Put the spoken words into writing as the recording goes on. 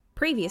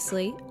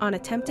Previously on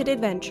Attempted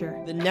Adventure.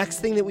 The next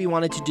thing that we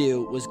wanted to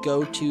do was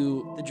go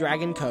to the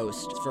Dragon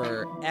Coast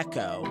for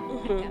Echo,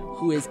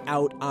 who is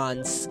out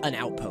on an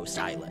outpost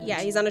island. Yeah,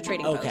 he's on a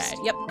trading post. Okay.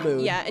 Yep.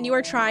 Mood. Yeah, and you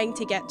are trying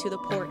to get to the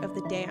Port of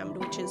the Damned,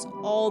 which is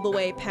all the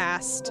way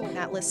past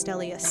Atlas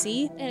Stellia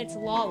Sea. And it's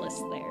lawless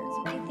there.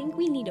 So I think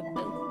we need a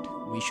boat.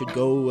 We should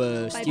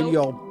go steal boat?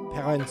 your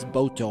parents'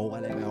 boat or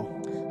whatever.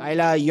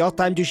 Isla, your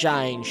time to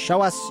shine.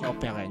 Show us your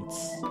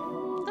parents.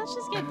 Let's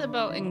just get the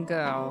boat and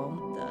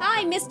go.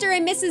 Hi, Mr.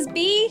 and Mrs.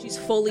 B. She's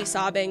fully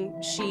sobbing.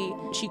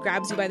 She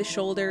grabs you by the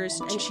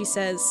shoulders and she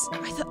says,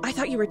 I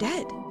thought you were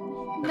dead.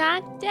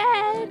 Not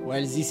dead.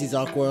 Well, this is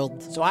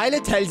awkward. So Isla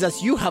tells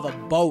us you have a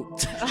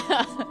boat.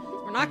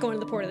 We're not going to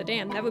the Port of the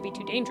Damned. That would be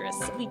too dangerous.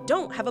 We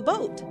don't have a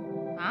boat.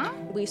 Huh?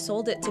 We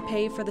sold it to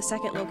pay for the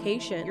second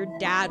location. Your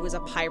dad was a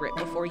pirate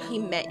before he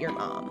met your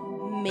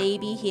mom.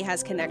 Maybe he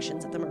has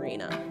connections at the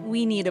marina.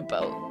 We need a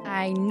boat.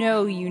 I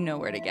know you know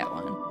where to get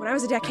one. When I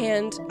was a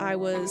deckhand, I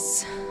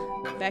was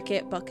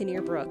Beckett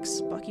Buccaneer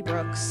Brooks, Bucky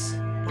Brooks,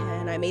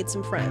 and I made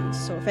some friends.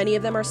 So if any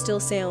of them are still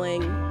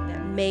sailing,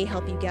 that may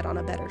help you get on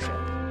a better ship.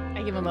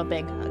 I give him a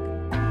big hug.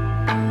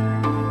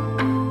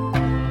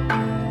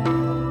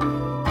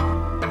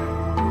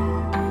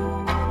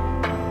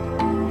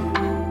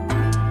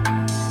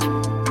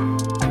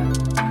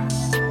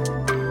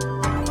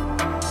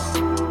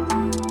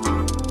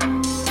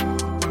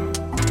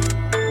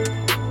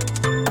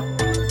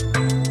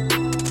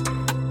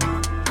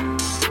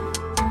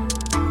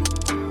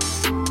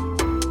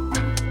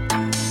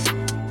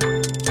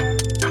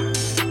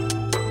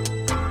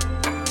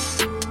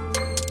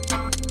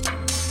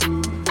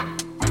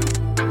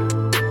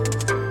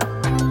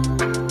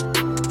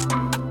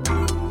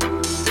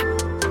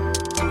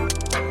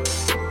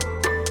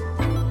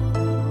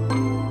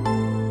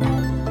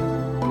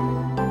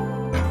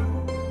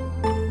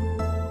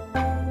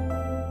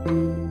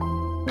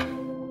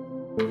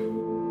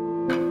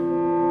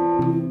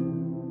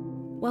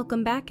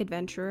 Welcome back,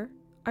 adventurer.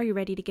 Are you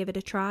ready to give it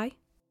a try?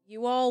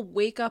 You all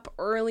wake up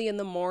early in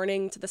the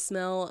morning to the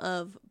smell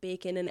of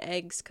bacon and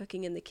eggs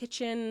cooking in the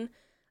kitchen,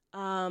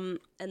 and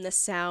the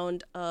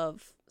sound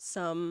of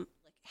some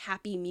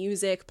happy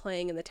music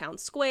playing in the town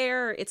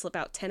square. It's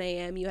about 10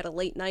 a.m. You had a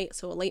late night,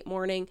 so a late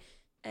morning,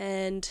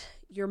 and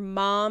your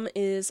mom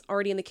is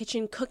already in the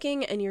kitchen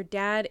cooking, and your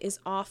dad is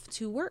off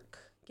to work,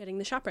 getting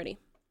the shop ready.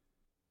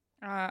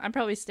 I'm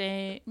probably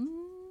staying.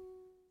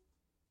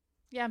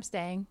 Yeah, I'm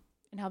staying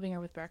and helping her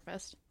with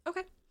breakfast.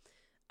 Okay.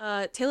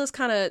 Taylor's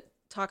kind of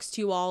talks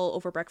to you all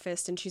over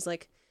breakfast, and she's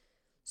like,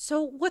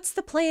 "So, what's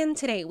the plan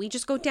today? We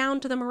just go down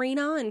to the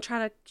marina and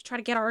try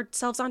to get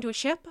ourselves onto a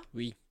ship?"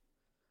 Oui.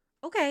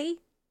 Okay.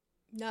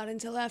 Not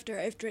until after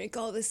I've drank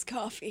all this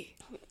coffee.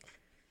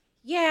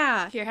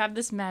 Yeah. Here, have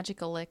this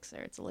magic elixir.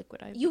 It's a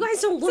liquid IV. You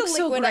guys don't look It's a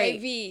so liquid great.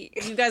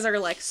 IV. You guys are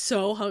like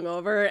so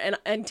hungover,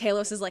 and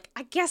Talos is like,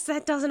 "I guess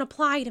that doesn't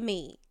apply to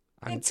me."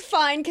 It's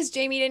fine because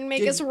Jamie didn't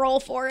make us roll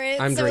for it,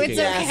 I'm so drinking it's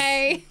it.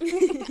 okay.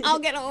 I'll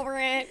get over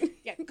it.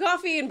 Yeah,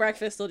 coffee and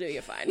breakfast will do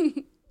you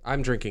fine.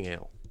 I'm drinking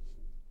ale,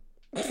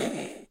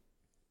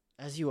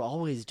 As you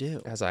always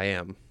do. as I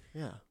am.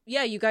 Yeah.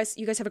 Yeah, you guys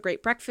have a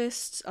great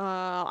breakfast.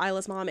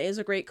 Isla's mom is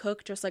a great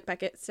cook, just like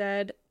Beckett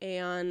said.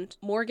 And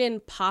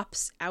Morgan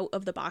pops out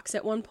of the box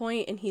at one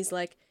point, and he's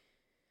like,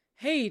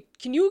 "Hey,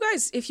 can you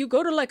guys, if you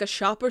go to like a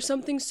shop or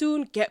something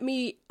soon, get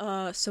me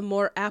some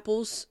more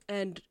apples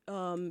and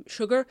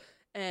sugar?"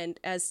 And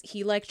as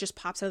he like just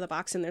pops out of the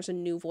box, and there's a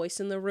new voice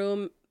in the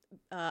room,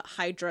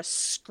 Hydra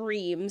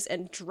screams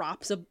and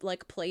drops a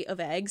like plate of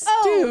eggs.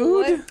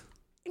 Oh,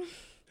 Dude.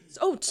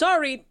 Oh,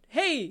 sorry.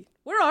 Hey,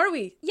 where are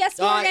we? yes,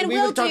 Morgan, we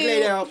will will talk do.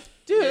 later.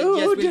 Dude.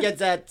 Yes, we'll get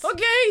that.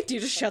 Okay. Do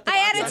you just shut the I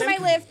box added on to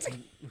him? my lift.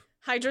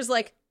 Hydra's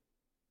like,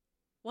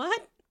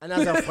 what?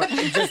 Another friend.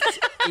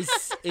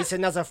 It's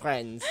another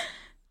friend.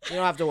 You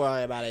don't have to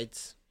worry about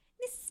it.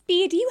 Miss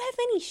B, do you have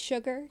any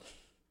sugar?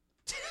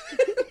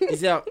 Is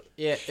there?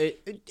 Yeah.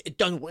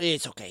 Don't.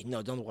 It's okay.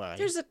 No, don't worry.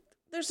 There's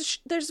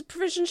a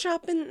provision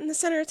shop in the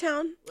center of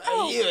town.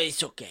 Yeah,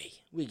 it's okay.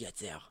 We get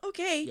there.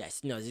 Okay.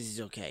 Yes. No, this is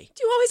okay.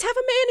 Do you always have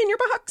a man in your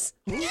box?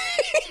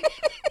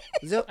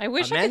 Is there I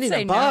wish a I man could in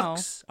say a no.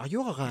 box? Are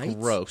you alright?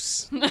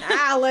 Gross.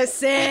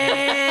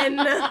 Allison!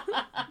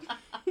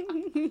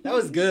 That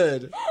was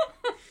good.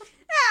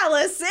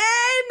 Allison!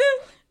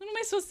 What am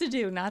I supposed to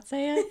do? Not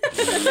say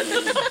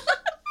it?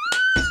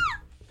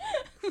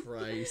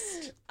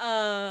 Christ.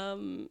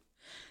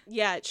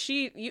 Yeah,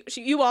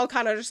 you all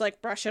kind of just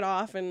like brush it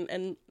off,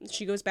 and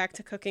she goes back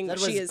to cooking. That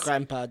She was is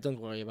Grandpa. Don't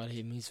worry about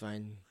him. He's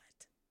fine.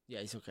 Yeah,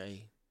 he's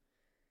okay.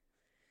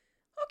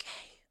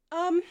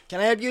 okay. Can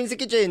I help you in the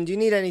kitchen? Do you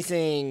need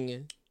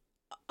anything?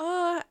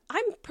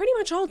 I'm pretty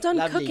much all done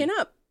Lovely. cooking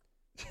up.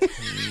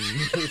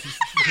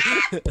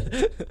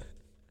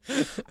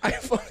 I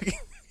fucking.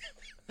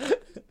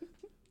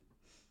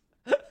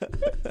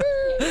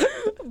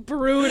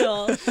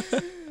 Brutal.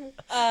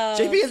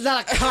 JP is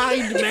not a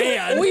kind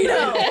man. We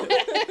know.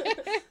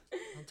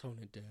 I'll tone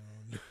it down.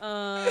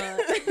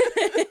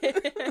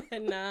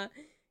 And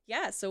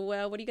yeah. So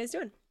what are you guys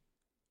doing?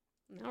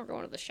 Now we're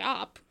going to the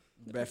shop.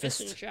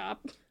 Breakfast. shop.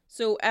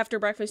 So after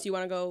breakfast, you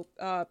want to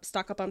go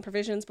stock up on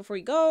provisions before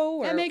you go?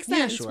 Or... That makes Yeah,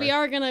 sense. sure. We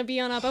are gonna be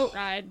on a boat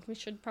ride. We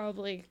should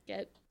probably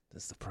get.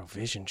 Does the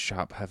provision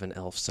shop have an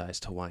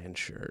elf-sized Hawaiian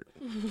shirt?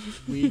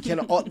 We can.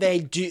 They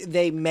do.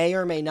 They may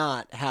or may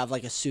not have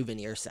like a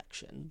souvenir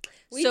section.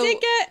 We So- did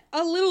get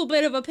a little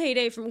bit of a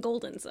payday from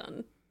Golden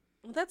Sun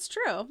Well, that's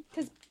true.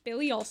 because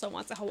Billy also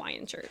wants a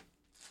Hawaiian shirt.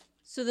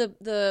 So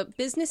the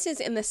businesses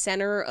in the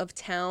center of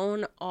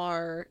town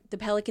are the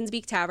Pelican's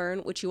Beak Tavern,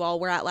 which you all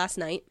were at last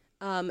night.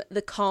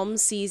 The Calm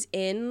Seas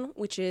Inn,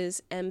 which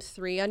is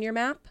M3 on your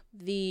map.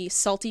 The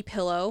Salty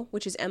Pillow,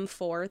 which is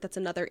M4. That's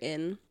another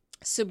inn.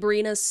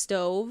 Sabrina's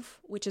Stove,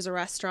 which is a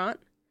restaurant.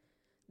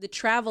 The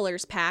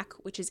Traveler's Pack,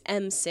 which is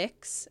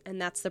M6,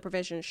 and that's the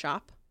provision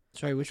shop.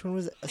 Sorry, which one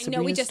was it? I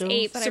know we just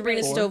ate, but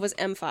Sabrina's I really Stove was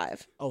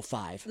M5. Oh,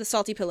 5. The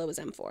Salty Pillow was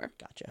M4.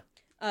 Gotcha.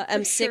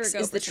 M6 sure go is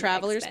for the some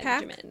Traveler's eggs,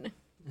 Pack. Benjamin.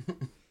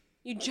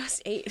 You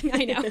just ate.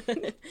 I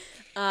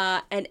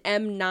know. And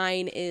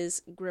M9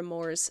 is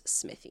Grimoire's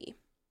Smithy.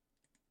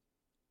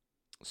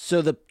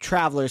 So the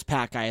traveler's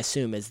pack, I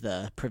assume, is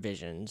the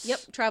provisions. Yep,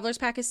 Traveler's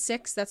Pack is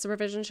 6. That's the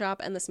provision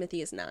shop, and the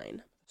Smithy is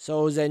 9.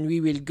 So then we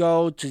will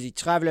go to the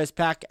traveler's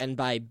pack and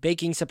buy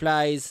baking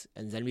supplies,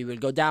 and then we will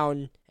go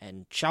down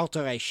and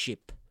charter a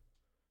ship.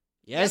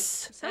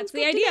 Yes? That's the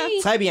good to idea.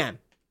 me. Très bien.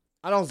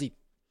 Allons-y.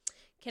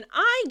 Can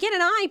I get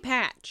an eye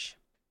patch?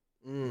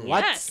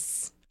 What?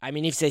 Yes. I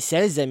mean, if they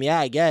sell them, yeah,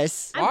 I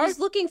guess. I was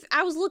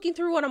looking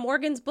through one of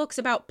Morgan's books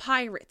about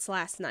pirates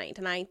last night,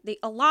 and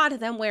a lot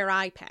of them wear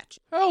eye patches.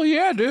 Hell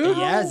yeah, dude.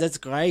 Yeah, that's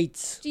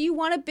great. Do you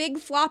want a big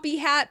floppy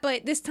hat,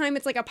 but this time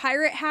it's like a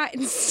pirate hat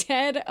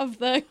instead of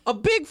the... A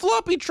big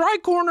floppy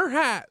tri-corner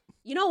hat.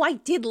 You know, I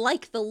did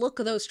like the look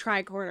of those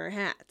tri-corner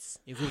hats.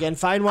 If we can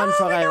find one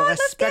for a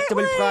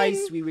respectable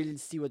price, we will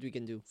see what we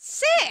can do.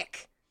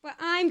 Sick! But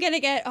I'm gonna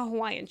get a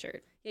Hawaiian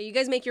shirt. Yeah, you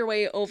guys make your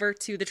way over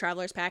to the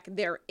Traveler's Pack.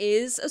 There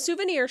is a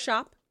souvenir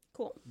shop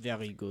Cool.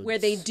 Very good. where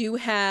they do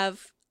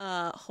have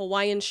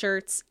Hawaiian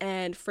shirts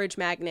and fridge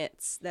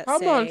magnets that How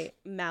say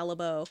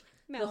Malibu.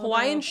 The Malibu.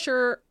 Hawaiian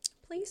shirt,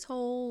 please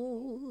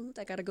hold.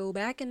 I gotta go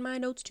back in my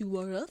notes to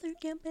our other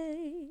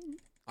campaign.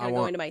 Gotta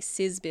go into my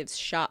Sizbiv's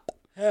shop.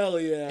 Hell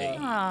yeah.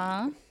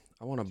 Aww.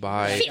 I want to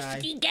buy.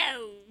 50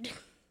 gold.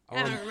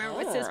 I don't remember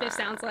what Sizbiff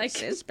sounds like.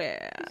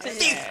 Sizbiv.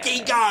 50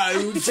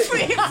 gold!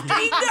 50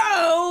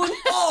 gold!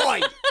 Oi!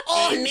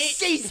 I'm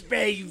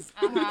Seasbeef!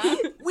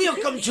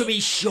 Welcome to me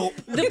shop.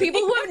 The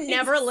people who have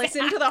never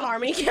listened to the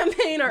Harmony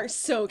campaign are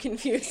so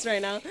confused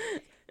right now.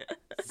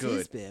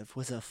 Good. Seasbeef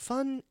was a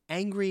fun,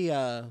 angry,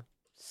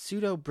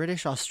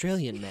 pseudo-British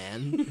Australian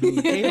man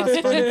who gave us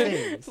fun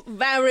things.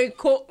 Very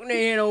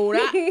cockney and all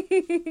that.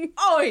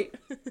 Oi!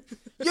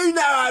 You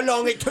know how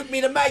long it took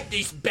me to make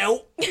this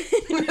belt?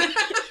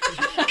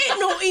 It's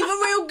not even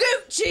real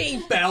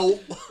Gucci!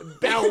 Belt.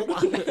 Belt.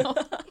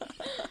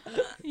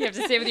 You have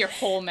to say it with your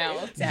whole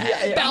mouth.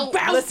 Belt.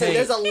 Listen,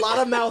 there's a lot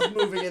of mouth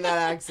moving in that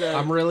accent.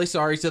 I'm really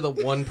sorry to the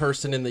one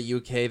person in the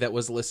UK that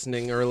was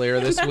listening earlier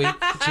this week.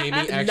 Jamie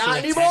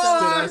actually anymore!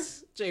 texted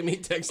us. Jamie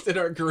texted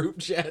our group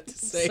chat to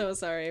say. So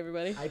sorry,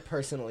 everybody. I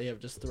personally have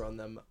just thrown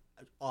them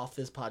off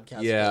this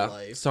podcast Yeah. for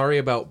life. Sorry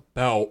about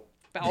belt.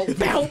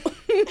 Belt.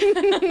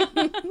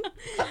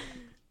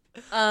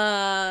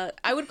 I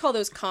would call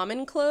those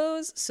common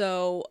clothes.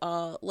 So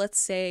let's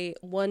say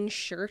one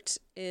shirt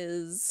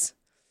is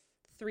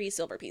 3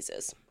 silver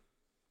pieces.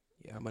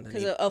 Yeah, I'm gonna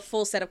Because need. a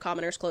full set of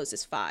commoners' clothes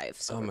is 5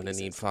 silver I'm gonna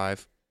pieces. need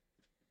 5.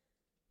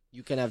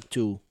 You can have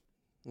 2.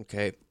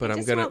 Okay, but I I'm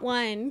just gonna want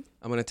one.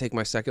 I'm gonna take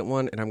my second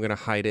one and I'm gonna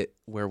hide it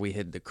where we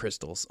hid the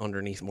crystals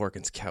underneath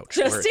Morgan's couch,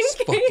 Just where in it's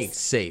case. fucking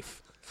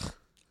safe.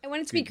 I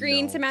want it to be Good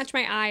green no. to match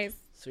my eyes.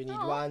 So we need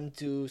 1,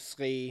 2,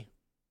 3.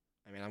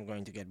 I mean, I'm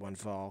going to get one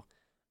for.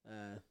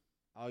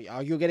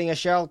 Are you getting a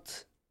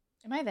shirt?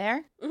 Am I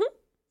there? Mhm.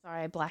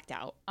 Sorry, I blacked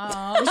out. She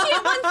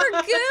had one for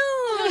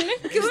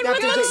Goon. Goon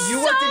snapped was into, you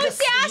so went into,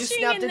 you dashing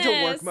snapped in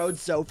into work this. mode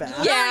so fast.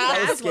 Yeah, that he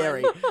was has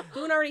scary.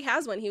 Boone already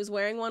has one. He was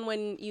wearing one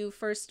when you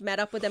first met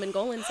up with them in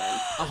Golinson.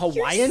 A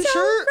Hawaiian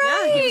shirt?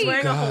 Yeah, he was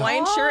wearing a God.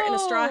 Hawaiian shirt and a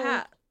straw Oh.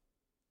 hat.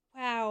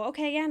 Wow.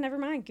 Okay. Yeah. Never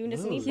mind. Goon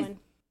doesn't need Ooh. one.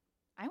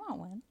 I want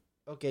one.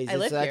 Okay, I so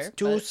live that's here,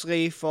 2, but-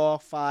 3, 4,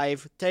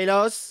 5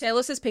 tailors.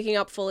 Talos is picking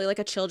up fully like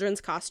a children's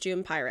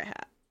costume pirate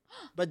hat.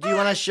 But do you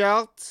want a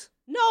shirt?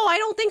 No, I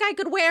don't think I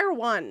could wear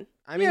one.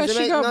 I mean, Yeah, the she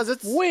ma- got no,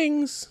 that's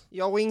wings.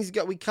 your wings.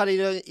 We cut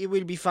it. It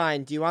will be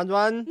fine. Do you want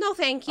one? No,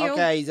 thank you.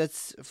 Okay,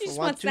 that's She just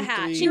 1, wants 2, the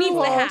hat. 3, She needs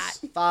the 4, hat.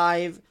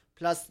 5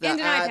 plus the And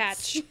an eye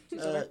hats. patch.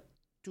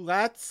 2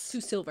 hats.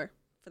 2 silver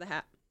for the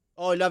hat.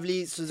 Oh,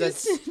 lovely. So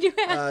that's Two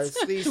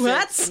hats. 3, 2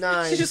 hats? 6,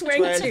 9, She's just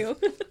wearing 12,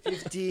 2.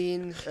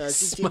 15,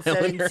 16,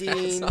 Smiling her ass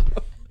 17. off.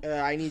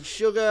 I need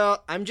sugar.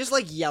 I'm just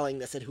like yelling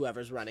this at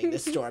whoever's running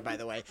this store, by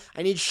the way.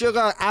 I need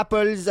sugar,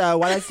 apples.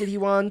 What else did he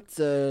want?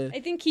 I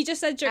think he just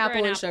said sugar Apple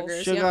and and apples.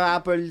 sugar. Sugar, Yep.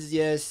 apples,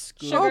 yes.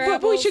 Good. Sugar, Oh, but we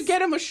apples. should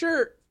get him a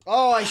shirt.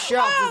 Oh, a shirt.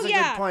 That's a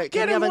yeah. good point. Get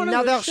Can we him have one of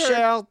another the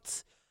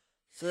shirt?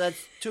 So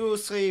that's 2,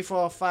 3,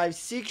 4, 5,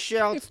 6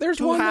 shirts. If there's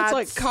 2 one hats, that's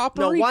like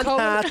coppery one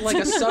colored, hat, like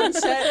a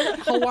sunset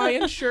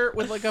Hawaiian shirt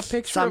with like a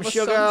picture some of a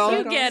sugar,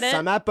 sunset. You get it.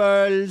 some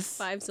apples.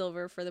 5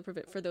 silver for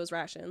for those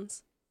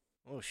rations.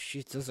 Oh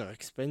shit, those are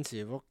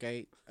expensive.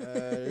 Okay,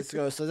 let's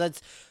go. So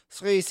that's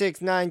 3,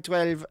 6, 9,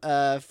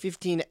 12,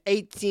 15,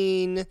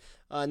 18,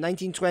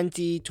 19,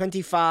 20,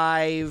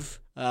 25.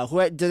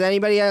 Does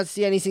anybody else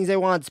see anything they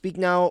want? Speak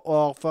now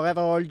or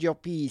forever hold your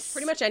peace.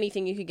 Pretty much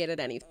anything you could get at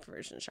any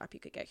provision shop you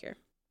could get here.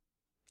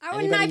 I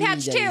want an eye Anybody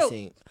patch need too.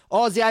 anything?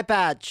 Oh, the eye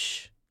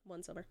patch.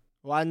 1 silver.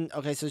 1.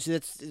 Okay, so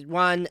that's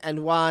 1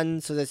 and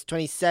 1. So that's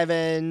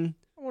 27.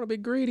 I want to be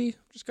greedy.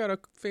 Just got a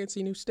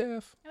fancy new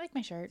staff. I like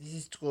my shirt. This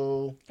is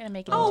true. Gonna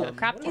make it Oh, into a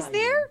crop top. Is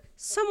there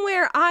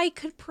somewhere I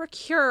could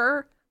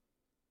procure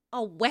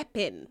a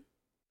weapon?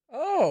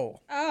 Oh,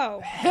 Oh.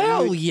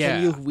 hell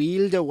Can you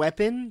wield a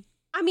weapon?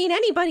 I mean,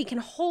 anybody can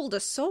hold a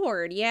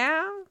sword,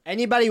 yeah?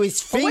 Anybody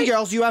with Oh, wait.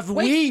 fingers, you have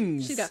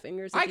wings. She's got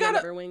fingers I at the end gotta-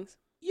 of her wings.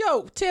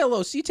 yo,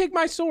 Talos, you take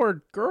my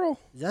sword, girl.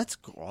 That's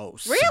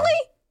gross.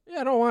 Really?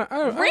 Yeah, I don't want. I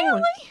don't Really?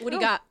 want- What do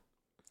you got?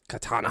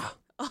 Katana.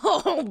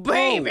 Oh,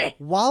 baby!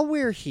 While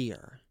we're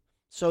here,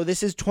 so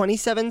this is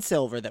 27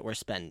 silver that we're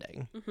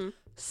spending. Mm-hmm.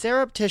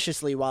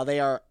 Surreptitiously, while they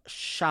are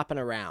shopping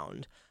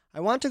around, I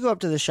want to go up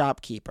to the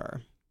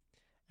shopkeeper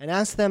and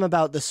ask them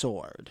about the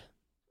sword.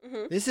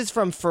 Mm-hmm. This is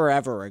from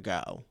forever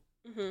ago.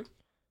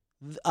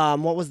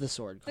 Mm-hmm. What was the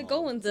sword The called?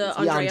 Golan. The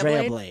The Andrea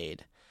blade?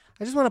 Blade.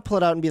 I just want to pull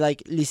it out and be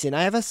like, listen,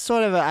 I have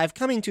I've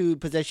come into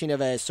possession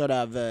of a sort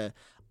of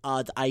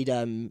odd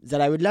item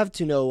that I would love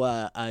to know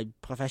a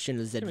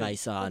professional's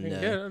advice on. Fucking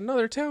get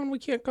another town we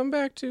can't come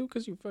back to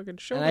because you fucking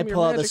showed And them I your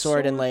pull out the magic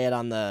sword and lay it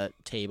on the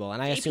table,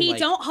 and I assume JP, like,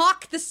 don't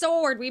hawk the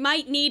sword. We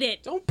might need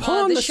it. Don't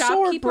pawn the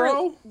sword,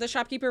 bro. The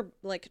shopkeeper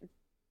like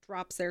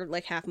drops their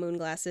like half moon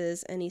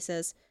glasses and he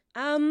says,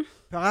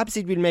 perhaps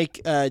it will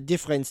make a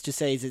difference to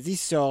say that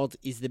this sword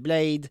is the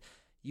blade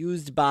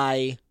used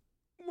by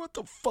what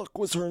the fuck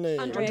was her name?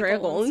 Andrea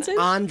Golinson?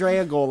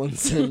 Andrea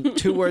Golinson.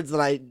 2 words that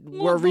I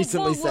were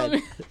recently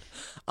said.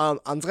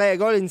 Andrea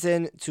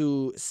Golinson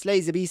to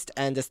slay the beast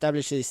and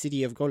establish the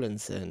city of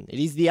Golinson. It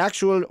is the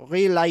actual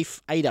real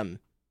life item.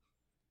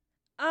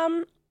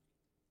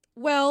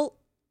 well,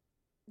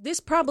 this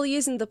probably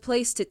isn't the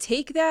place to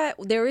take that.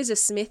 There is a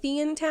smithy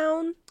in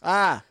town.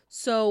 Ah,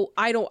 So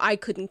I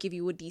couldn't give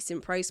you a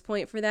decent price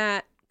point for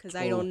that because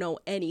I Cool. don't know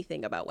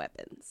anything about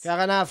weapons. fair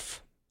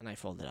enough. And I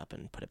fold it up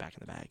and put it back in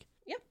the bag.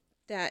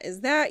 That is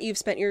that. You've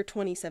spent your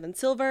 27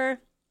 silver.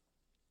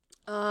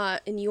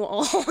 And you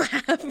all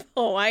have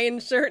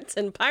Hawaiian shirts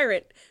and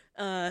pirate,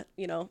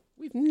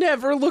 We've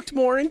never looked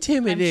more I'm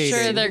intimidating.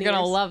 sure they're gonna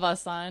Yes. love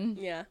us on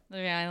yeah.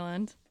 the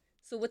island.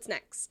 So what's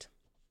next?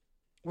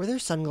 Were there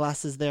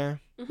sunglasses there?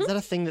 Is that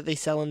a thing that they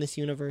sell in this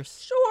universe?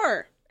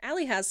 Sure.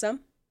 Allie has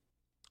some.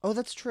 Oh,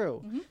 that's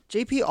true. Mhm.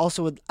 JP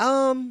also would.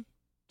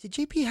 Did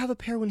JP have a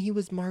pair when he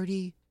was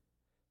Marty?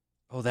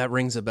 Oh, that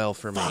rings a bell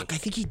for Fuck, me. I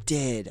think he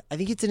did. I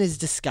think it's in his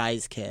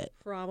disguise kit.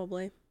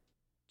 Probably.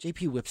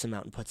 JP whips him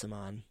out and puts him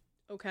on.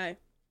 Okay.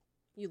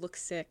 You look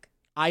sick.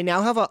 I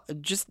now have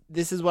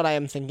this is what I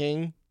am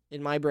thinking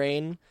in my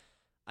brain.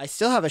 I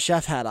still have a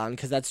chef hat on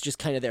because that's just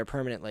kind of there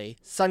permanently.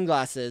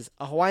 Sunglasses,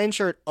 a Hawaiian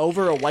shirt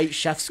over a white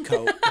chef's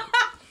coat.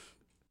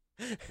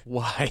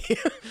 Why?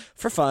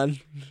 For fun.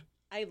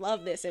 I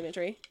love this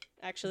imagery,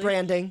 actually.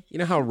 Branding. You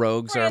know how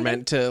rogues are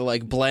meant to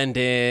like blend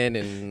in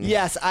and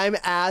Yes, I'm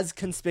as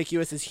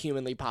conspicuous as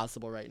humanly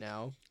possible right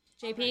now.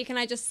 JP, can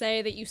I just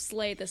say that you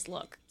slay this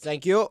look?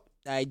 Thank you.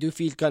 I do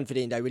feel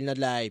confident. I will not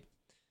lie.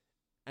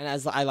 And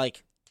as I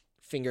like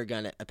finger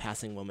gun at a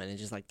passing woman and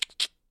just like,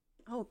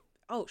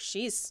 Oh,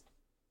 she's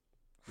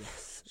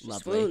yes, she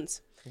lovely.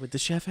 swoons. with the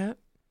chef hat.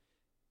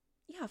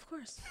 Yeah, of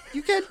course.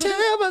 You can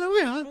tell by the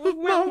way I put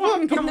my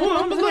one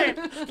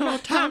no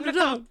time to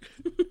talk.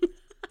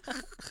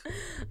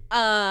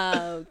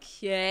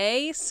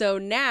 Okay, so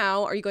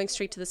now are you going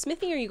straight to the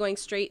smithy or are you going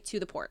straight to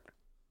the port?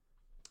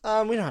 We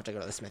don't have to go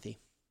to the smithy.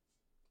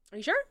 Are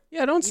you sure?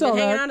 Yeah, don't You've sell been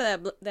hanging that.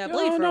 on to that No,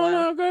 blade for a no, while.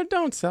 no, good.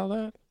 Don't sell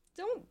that.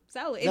 Don't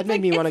sell it. That It's made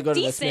like, me wanna it's go to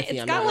the decent. smithy,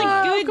 It's I'm got not like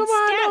gonna lie. good come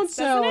on, stats, don't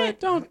sell doesn't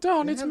it.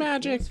 Don't. It's Yeah,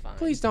 magic. it's fine.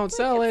 Please don't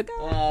sell it.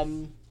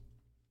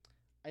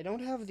 I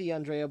don't have the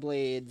Andrea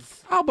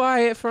Blades I'll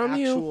buy it from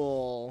you.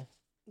 actual.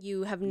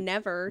 You have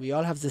never We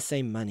all have the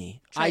same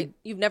money.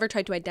 you've never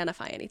tried to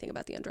identify anything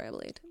about the Andrea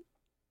blade.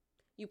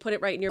 You put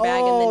it right in your bag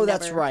and then Oh, never...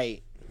 that's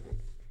right.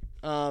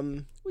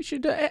 We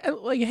should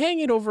like hang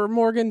it over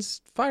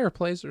Morgan's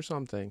fireplace or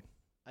something.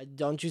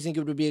 Don't you think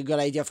it would be a good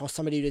idea for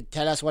somebody to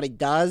tell us what it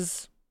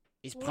does?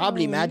 It's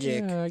probably Well,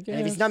 magic. yeah, I And if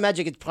it's guess. not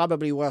magic, it's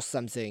probably worth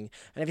something.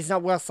 And if it's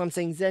not worth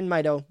something, then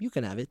Mido, you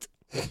can have it.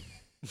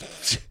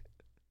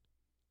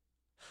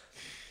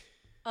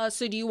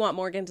 So do you want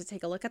Morgan to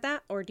take a look at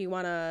that, or do you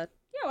want to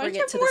Yeah, why bring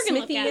don't it to you the have Morgan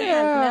look smithy at it?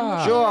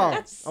 Yeah. Sure.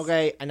 That's-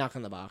 Okay, I knock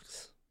on the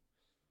box.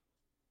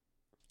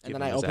 And Give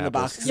then him I his open the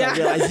apples. box because Yeah. I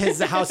realize his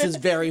house is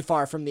very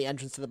far from the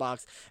entrance to the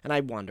box, and I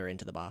wander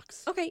into the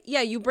box. Okay,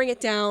 yeah, you bring it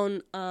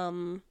down.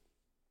 And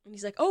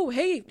he's like, "Oh,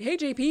 hey,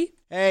 JP."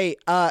 Hey,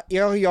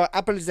 here are your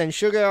apples and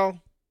sugar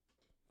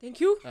Thank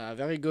you.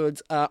 Very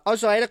good.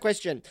 Also, I had a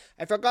question.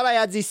 I forgot I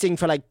had this thing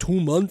for like 2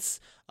 months.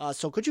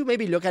 So could you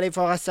maybe look at it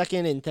for a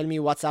second and tell me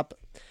what's up?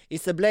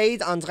 It's the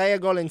blade Andrea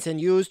Golinson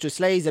used to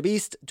slay the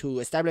beast to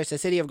establish the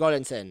city of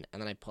Golinson.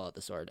 And then I pull out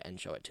the sword and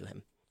show it to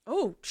him.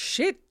 Oh,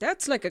 shit.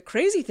 That's like a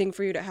crazy thing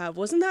for you to have.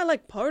 Wasn't that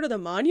like part of the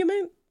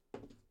monument?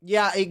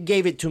 Yeah, it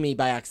gave it to me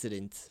by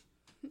accident.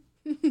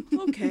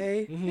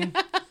 Okay.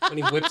 When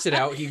he whips it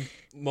out, he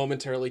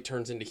momentarily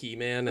turns into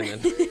He-Man,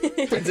 and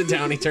then puts it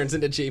down, he turns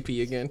into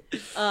JP again.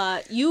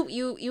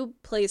 You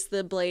place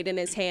the blade in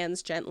his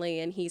hands gently,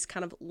 and he's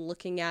kind of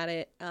looking at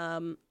it.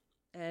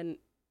 And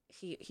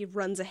he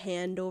runs a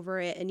hand over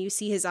it, and you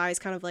see his eyes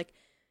kind of like,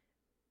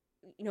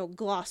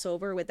 gloss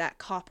over with that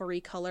coppery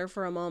color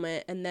for a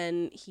moment, and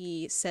then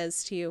he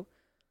says to you,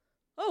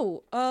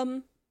 "Oh,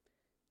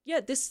 yeah,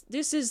 this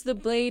is the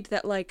blade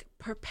that like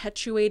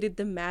perpetuated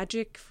the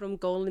magic from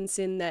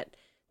Golinson that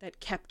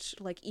kept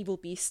like evil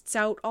beasts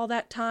out all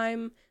that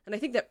time. And I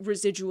think that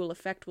residual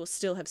effect will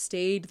still have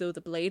stayed, though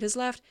the blade has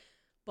left.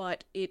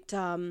 But it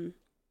does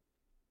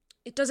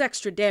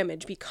extra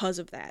damage because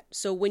of that.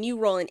 So when you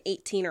roll an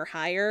 18 or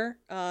higher,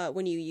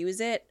 when you use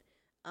it,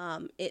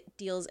 it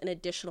deals an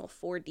additional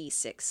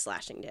 4d6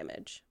 slashing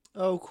damage.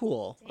 Oh,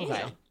 cool. Damn.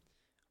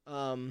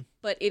 Okay.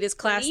 But it is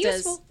classed Pretty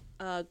as useful.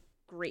 a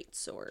great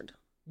sword.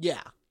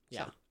 Yeah.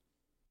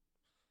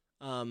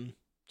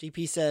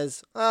 GP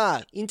says,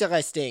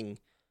 interesting.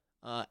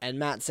 And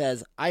Matt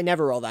says, I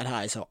never roll that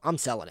high, so I'm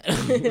selling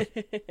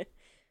it.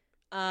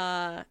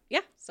 Yeah.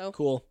 So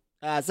Cool.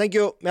 Thank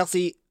you.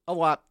 Merci. Au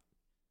revoir.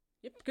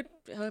 yep, good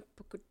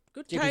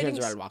GP turns tidings.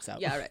 around and walks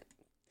out. Yeah, right.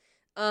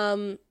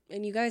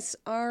 And you guys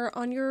are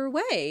on your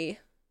way.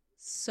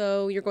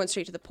 So you're going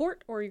straight to the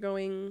port, or you're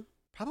going?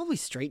 Probably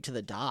straight to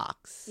the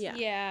docks. Yeah.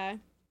 Yeah.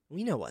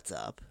 We know what's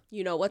up.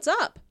 You know what's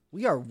up.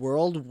 We are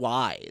world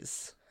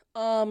wise.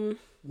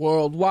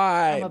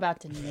 Worldwide. I'm about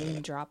to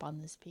name drop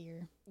on this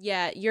pier.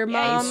 Yeah. Your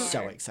Yeah, I'm mom.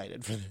 so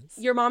excited for this.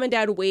 Your mom and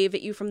dad wave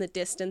at you from the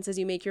distance as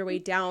you make your way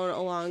down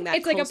along that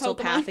It's like a coastal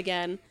Pokemon. path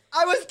again.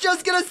 I was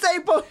just gonna say,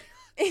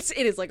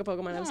 It is like a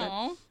Pokemon. I'm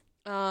sorry.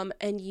 Aw.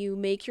 And you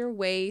make your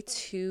way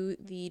to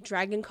the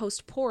Dragon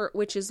Coast port,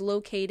 which is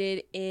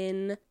located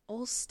in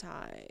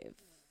Ulstive.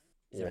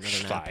 Is there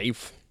another map?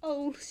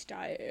 Oh,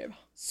 style.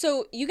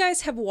 So you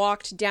guys have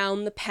walked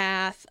down the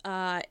path.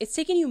 It's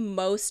taken you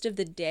most of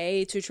the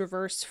day to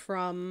traverse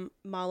from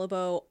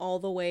Malabo all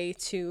the way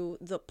to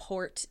the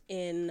port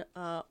in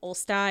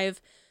Ulstive,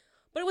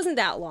 but it wasn't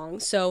that long.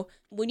 So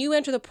when you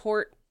enter the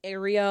port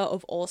area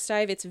of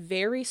Ulstive, it's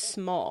very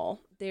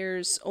small.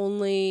 There's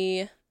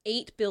only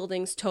 8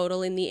 buildings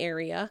total in the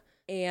area,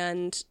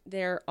 and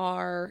there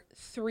are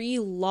 3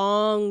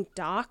 long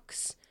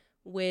docks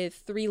with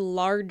 3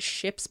 large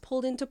ships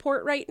pulled into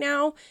port right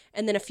now,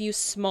 and then a few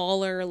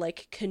smaller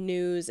like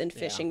canoes and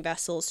fishing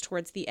vessels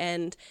towards the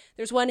end.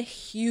 There's one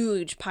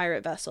huge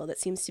pirate vessel that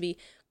seems to be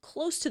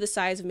close to the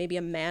size of maybe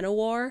a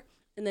man-o-war,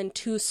 and then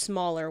 2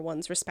 smaller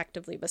ones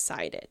respectively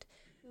beside it.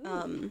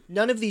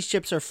 None of these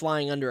ships are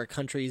flying under a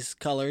country's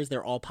colors.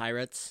 They're all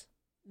pirates.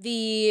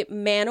 The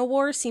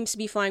man-o-war seems to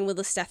be flying with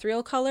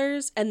Lestethriel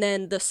colors, and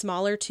then the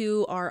smaller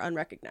 2 are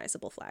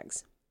unrecognizable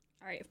flags.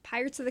 All right, if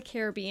Pirates of the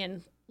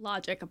Caribbean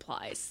logic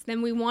applies,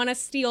 then we want to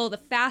steal the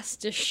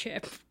fastest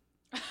ship.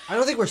 I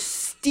don't think we're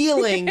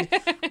stealing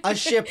a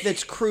ship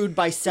that's crewed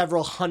by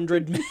several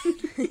hundred men.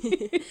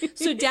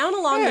 So down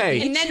along Hey.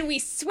 the And beach, then we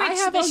switch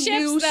have the a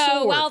new ships, though,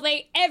 sword. while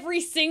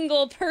every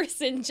single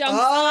person jumps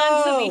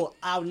onto the...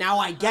 Oh, now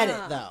I get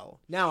it, though.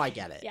 Now I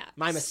get it. Yeah.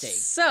 My mistake.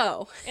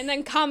 so And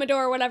then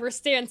Commodore whatever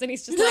stands, and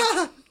he's just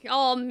like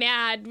all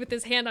mad with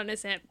his hand on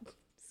his hip.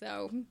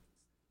 So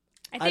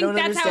I think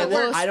that's how it understand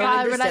works. I don't God,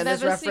 what understand I've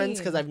this ever reference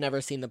seen. because I've never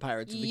seen the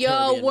Pirates of the yo,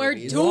 Caribbean we're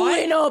movies.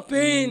 doing a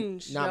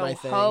binge. Not Yo my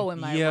thing. ho,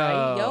 am I Yo.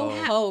 right?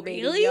 Yo ho,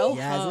 baby. Really? Yo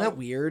Yeah, ho. isn't that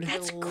weird?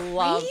 That's I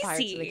love Pirates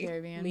of the crazy.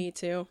 Caribbean. Me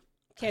too.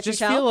 I Can't just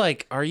you tell? feel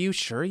like, are you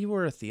sure you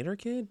were a theater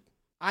kid?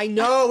 I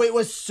know, it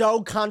was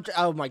so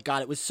oh my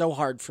god, it was so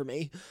hard for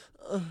me.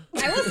 I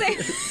will say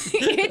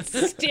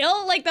it's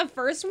still like the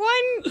first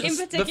one in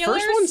particular.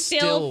 first one's still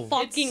still-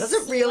 fucking. Does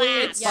it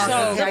really? slaps. Fuck,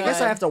 so okay, I guess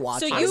good. I have to watch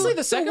So it. you- Honestly,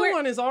 the so second we're-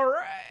 one is all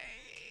right.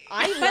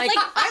 I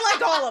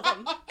like all of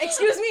them.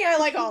 Excuse me, I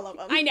like all of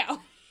them. I know.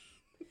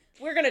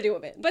 We're gonna do a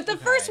binge. But the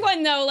first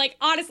one, though, like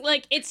honestly,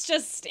 like it's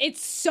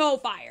so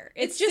fire.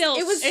 It's just still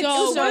it was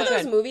so one of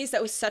good. those movies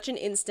that was such an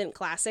instant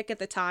classic at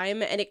the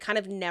time, and it kind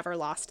of never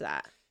lost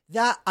that.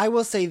 That, I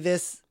will say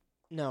this.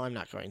 No, I'm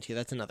not going to.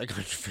 That's another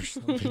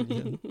controversial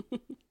opinion.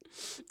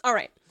 All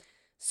right,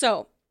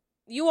 so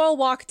you all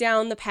walk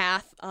down the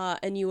path,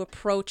 and you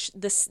approach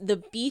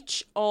the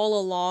beach all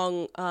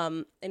along.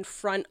 In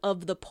front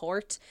of the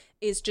port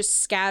is just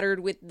scattered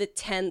with the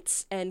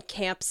tents and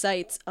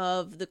campsites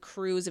of the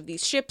crews of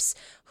these ships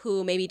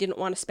who maybe didn't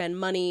want to spend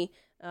money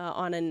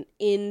on an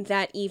inn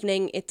that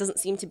evening. It doesn't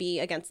seem to be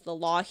against the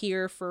law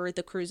here for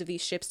the crews of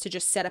these ships to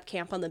just set up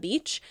camp on the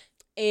beach.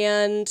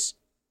 And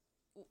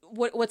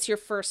what's your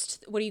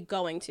first? What are you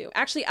going to?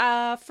 Actually,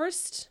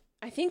 first,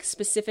 I think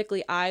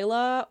specifically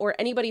Isla or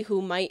anybody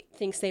who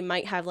thinks they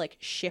might have like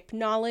ship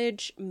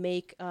knowledge,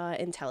 make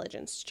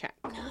intelligence check.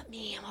 Not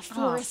me. I'm a Oh,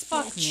 forest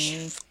fuck bitch.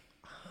 me.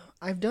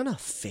 I've done a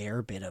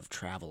fair bit of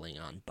traveling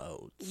on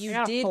boats. You I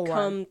got a did 4.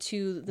 come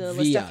to the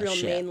Via Lestethriel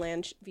ship.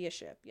 mainland via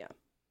ship, yeah.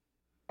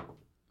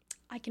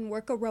 I can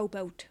work a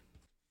rowboat.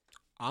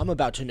 I'm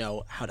about to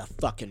know how to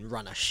fucking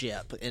run a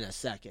ship in a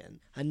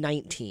second. A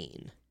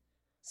 19.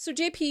 So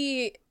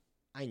JP,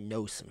 I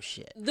know some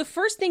shit. the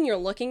first thing you're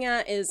looking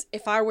at is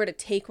if I were to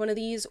take one of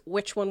these,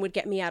 which one would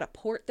get me out of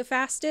port the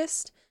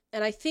fastest?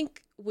 And I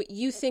think what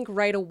you think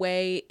right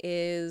away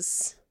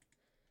is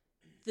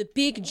the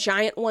big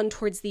giant one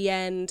towards the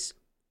end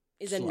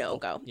is a Slow,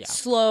 no-go. yeah.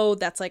 Slow,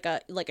 that's like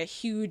a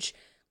huge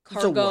It's a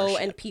cargo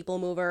warship. and people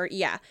mover.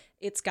 Yeah,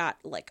 it's got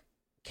like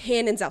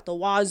cannons out the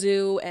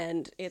wazoo,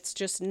 and it's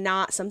just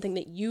not something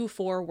that you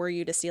four, were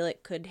you to steal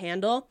it, could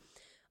handle.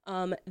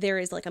 There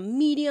is like a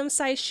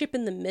medium-sized ship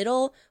in the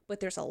middle, but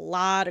there's a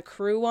lot of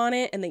crew on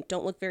it, and they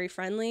don't look very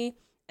friendly.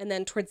 And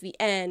then towards the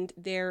end,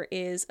 there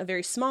is a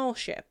very small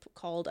ship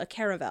called a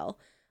caravel,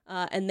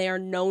 and they are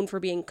known for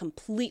being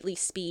completely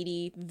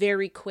speedy,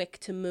 very quick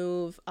to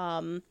move.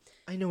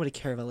 I know what a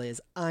caravel is.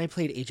 I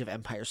played Age of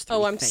Empires 3.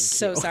 Oh, I'm Thank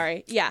so you.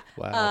 sorry. Yeah.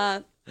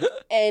 Wow.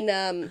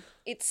 And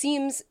it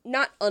seems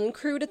not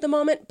uncrewed at the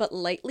moment, but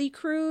lightly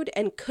crewed,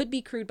 and could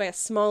be crewed by a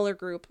smaller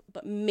group,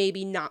 but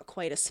maybe not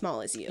quite as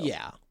small as you.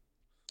 Yeah.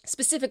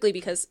 Specifically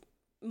because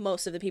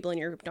most of the people in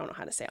your group don't know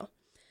how to sail.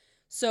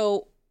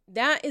 So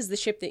that is the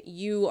ship that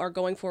you are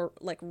going for,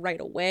 like,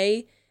 right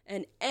away.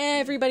 And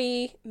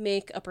everybody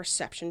make a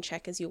perception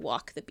check as you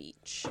walk the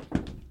beach.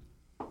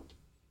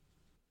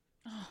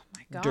 Oh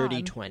my god.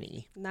 Dirty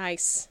 20.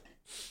 Nice.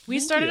 We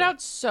Thank started you.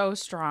 out so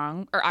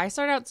strong, or I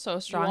started out so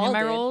strong all in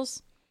my did.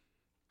 rolls.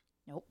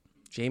 Nope.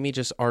 Jamie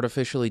just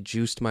artificially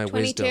juiced my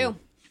 22. wisdom,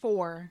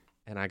 4.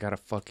 and I got a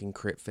fucking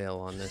crit fail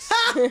on this.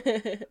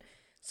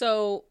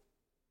 So,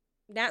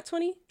 nat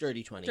 20,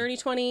 Dirty 20. dirty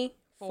 20,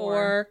 4.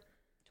 4,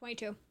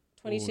 22.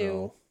 22. Oh,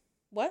 no.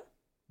 What?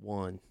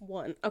 1.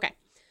 1. Okay.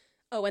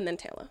 Oh, and then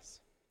Talos.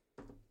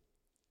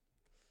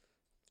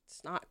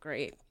 It's not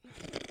great.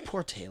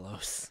 Poor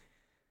Talos.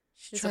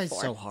 She She's a tries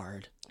 4. so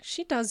hard.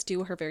 She does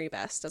do her very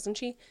best, doesn't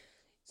she?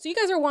 So you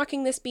guys are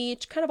walking this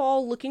beach, kind of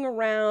all looking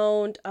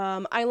around.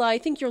 Isla, I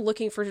think you're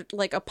looking for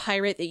like a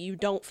pirate that you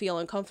don't feel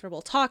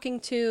uncomfortable talking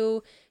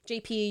to.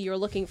 JP, you're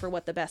looking for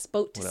what the best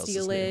boat to What else is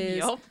steal new? is.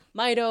 Yup.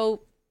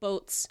 Mido,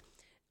 boats.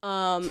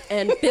 And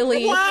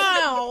Billy,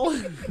 Wow!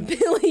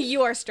 Billy,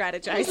 you are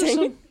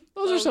strategizing.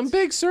 Those are some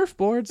big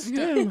surfboards.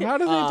 Damn, how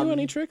do they do Um,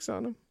 any tricks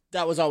on them?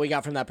 That was all we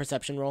got from that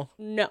perception roll?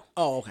 No.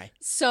 Oh, okay.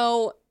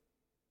 So,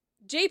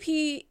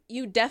 JP,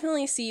 you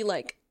definitely see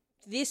like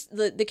this.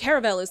 The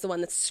caravel is the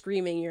one that's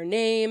screaming your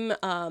name.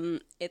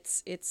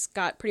 It's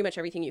got pretty much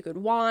everything you could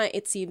want.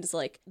 It seems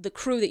like the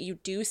crew that you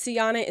do see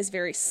on it is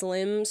very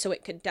slim, so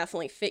it could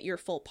definitely fit your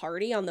full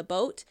party on the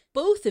boat.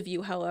 Both of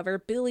you, however,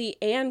 Billy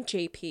and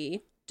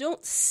JP,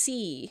 don't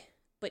see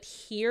but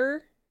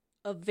hear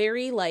a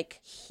very like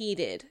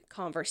heated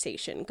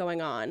conversation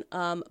going on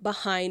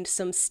behind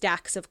some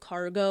stacks of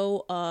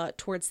cargo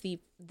towards the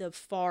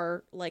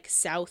far like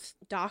south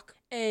dock,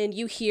 and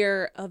you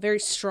hear a very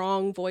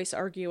strong voice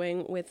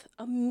arguing with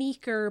a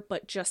meeker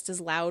but just as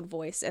loud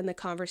voice, and the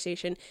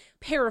conversation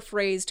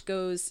paraphrased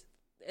goes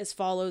as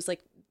follows.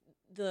 Like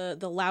the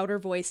louder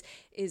voice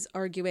is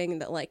arguing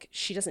that like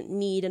she doesn't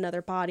need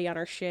another body on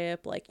her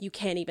ship, like you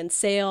can't even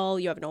sail,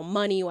 you have no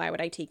money, why would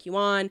I take you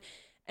on?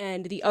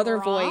 And the other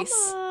voice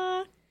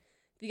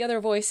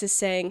is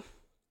saying,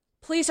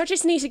 please, I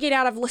just need to get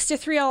out of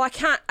Lestethriel.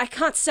 I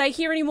can't stay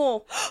here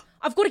anymore.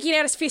 I've got to get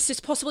out as fast as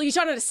possible. You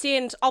don't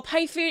understand. I'll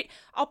pay for it.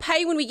 I'll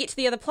pay when we get to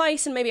the other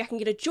place, and maybe I can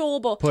get a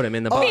job or... Put him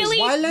in the Oh, box. Billy,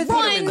 why let's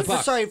run! put him in the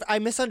box. Sorry, I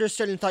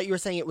misunderstood and thought you were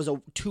saying it was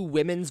two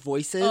women's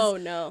voices. Oh,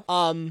 no.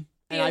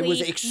 And I was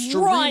Billy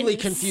extremely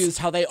runs. confused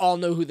how they all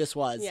know who this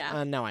was.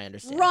 Yeah. Now I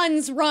understand.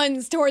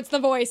 Runs towards the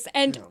voice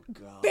and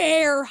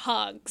bear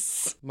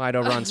hugs.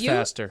 Mido runs You-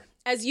 faster.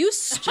 As you He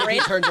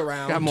sprint... turns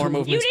around. Got more You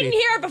movement didn't speed.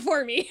 hear it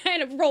before me. I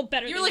had to roll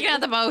better You're than looking you. at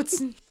the boats.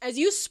 As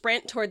you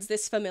sprint towards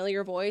this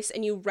familiar voice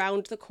and you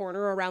round the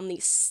corner around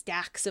these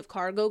stacks of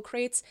cargo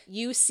crates,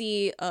 you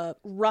see a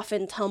rough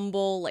and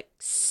tumble, like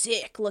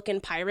sick looking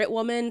pirate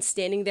woman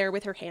standing there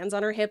with her hands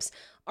on her hips,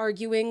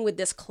 arguing with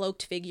this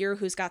cloaked figure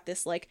who's got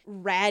this like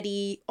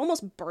ratty,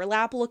 almost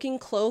burlap looking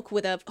cloak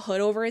with a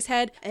hood over his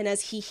head. And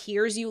as he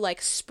hears you like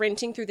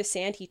sprinting through the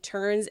sand, he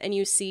turns and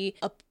you see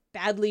a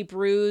badly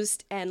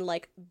bruised and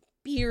like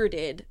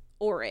bearded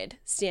Orid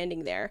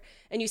standing there,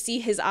 and you see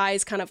his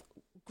eyes kind of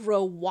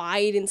grow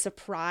wide in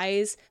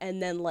surprise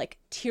and then like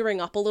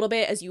tearing up a little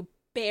bit as you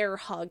bear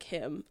hug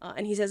him,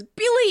 and he says,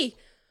 Billy,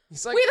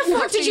 He's like, where the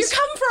fuck "Not did you these-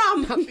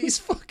 come from? Not these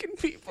fucking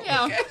people.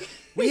 Yeah. Okay?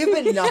 We have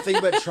been nothing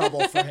but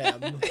trouble for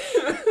him.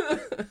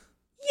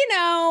 You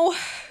know,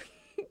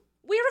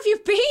 Where have you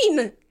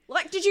been?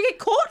 Like, did you get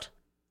caught?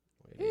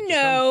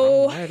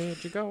 no. Where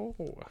did you go?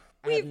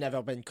 I have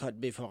never been caught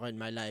before in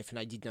my life, and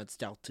I did not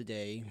start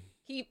today.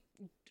 He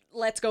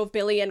lets go of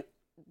Billy and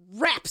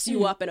wraps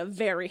you up in a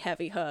very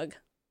heavy hug.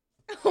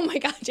 Oh my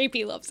god,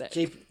 JP loves it.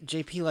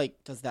 JP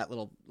like does that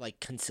little like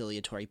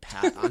conciliatory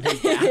pat on his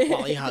back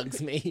while he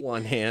hugs me.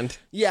 One hand.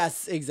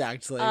 Yes,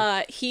 exactly.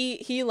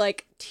 He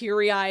like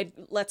teary-eyed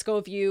lets go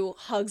of you,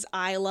 hugs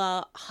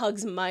Isla,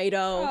 hugs Mito.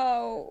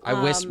 Oh.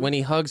 When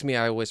he hugs me,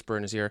 I whisper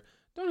in his ear,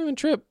 "Don't even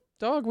trip,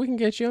 dog. We can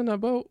get you on that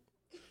boat."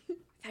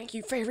 Thank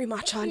you very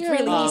much. I'm Yeah,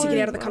 really no easy to get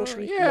worries, out of the bro.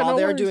 country. Yeah, While no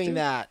they're worries, doing dude.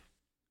 that,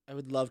 I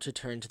would love to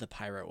turn to the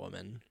pirate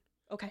woman.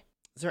 Okay.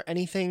 Is there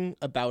anything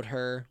about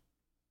her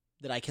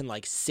that I can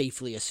like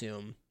safely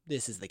assume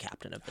this is the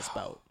captain of this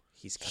boat?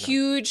 He's kind of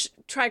Huge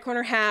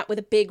tricorner hat with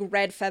a big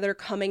red feather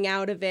coming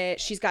out of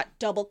it. She's got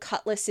double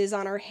cutlasses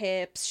on her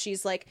hips.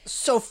 She's like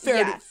So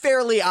Yeah.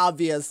 fairly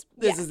obvious.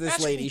 This yeah, is this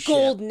lady's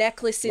gold ship.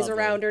 necklaces Lovely.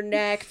 around her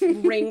neck,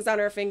 rings on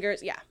her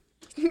fingers. Yeah.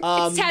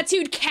 Um,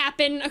 Tattooed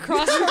Cap'n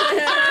across her.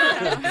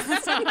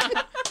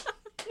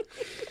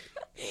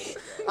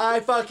 I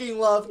fucking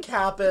love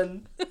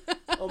Cap'n.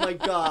 Oh my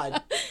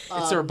god.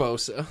 it's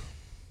Urbosa.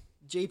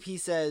 JP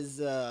says,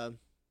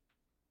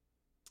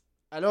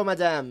 "Hello,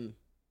 madame.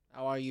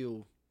 How are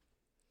you?"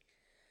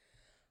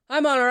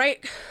 I'm all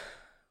right.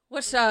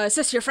 What's is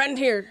this your friend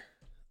here?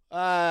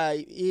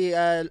 Long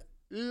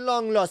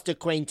lost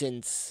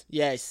acquaintance.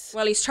 Yes.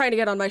 Well, he's trying to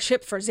get on my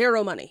ship for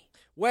 0 money.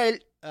 Well,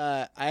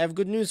 I have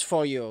good news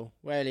for you.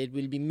 Well, it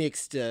will be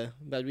mixed,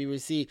 but we will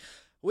see.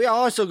 We are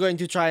also going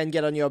to try and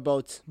get on your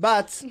boat,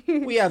 but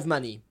we have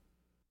money.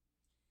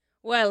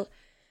 Well,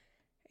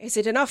 is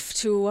it enough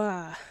to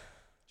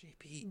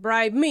JP,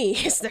 bribe me?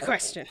 Is the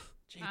question.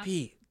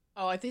 JP.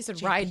 Oh, I think you said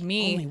JP, ride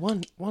me.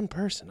 Only one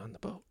person on the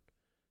boat,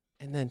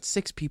 and then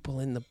 6 people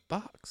in the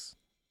box.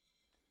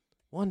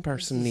 One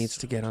person needs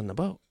to get on the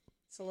boat.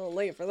 It's a little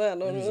late for that, It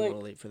don't is you a think?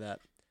 little late for that.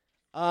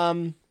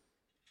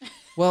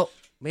 Well,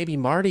 maybe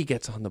Marty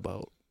gets on the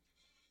boat.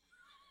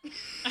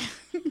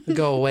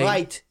 Go away.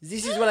 Right.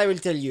 This is what I will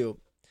tell you.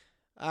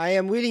 I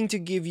am willing to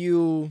give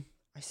you.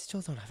 I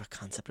still don't have a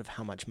concept of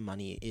how much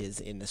money is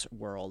in this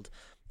world.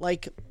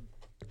 Like,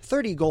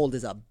 30 gold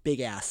is a big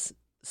ass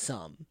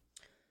sum.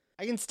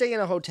 I can stay in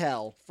a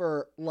hotel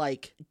for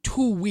like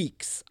 2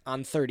 weeks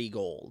on 30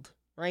 gold,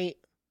 right?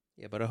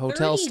 Yeah, but a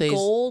hotel 30 stays.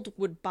 gold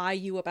would buy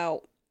you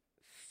about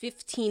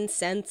 15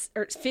 cents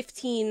or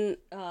 15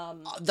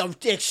 The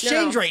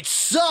exchange rate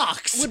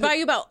sucks. would buy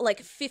you about like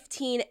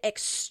 15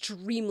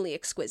 extremely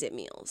exquisite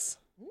meals.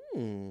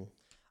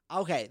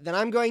 Okay, then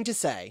I'm going to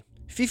say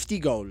 50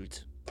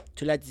 gold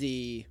to let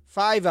the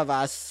 5 of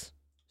us,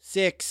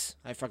 6,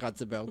 I forgot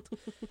the belt,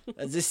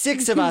 the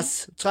 6 of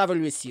us travel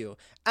with you.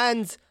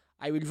 And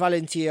I will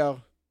volunteer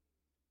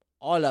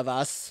all of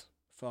us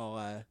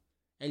for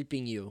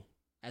helping you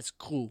as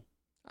crew.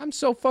 I'm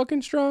so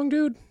fucking strong,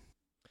 dude.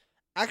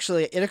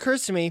 Actually, it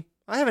occurs to me,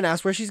 I haven't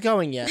asked where she's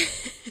going yet.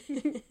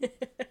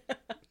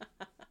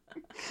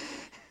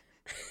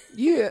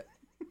 Yeah,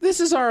 this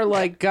is our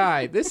like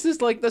guy. This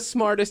is like the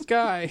smartest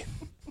guy.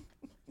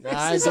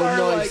 I is don't our,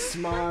 know like- if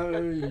smart.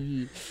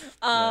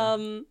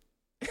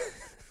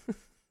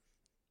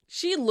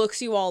 She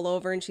looks you all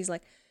over and she's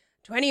like,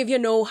 "Do any of you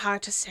know how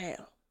to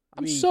sail?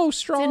 I'm so It's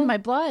strong. in my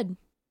blood.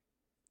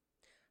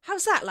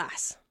 How's that,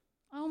 lass?"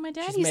 Oh, my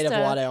dad She's used made to.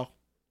 of water.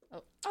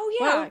 Oh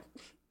yeah.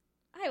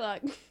 Isla.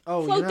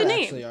 Oh, Float you're the not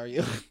name. actually, are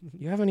you?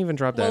 You haven't even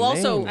dropped that Well,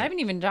 also- name. I haven't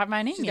even dropped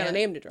my name She's yet. got a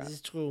name to drop. This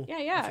is true.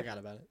 Yeah. I forgot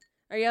about it.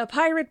 Are you a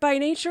pirate by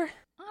nature?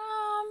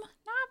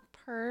 Not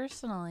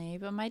personally,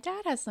 but my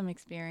dad has some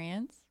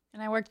experience,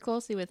 and I worked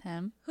closely with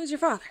him. Who's your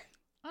father?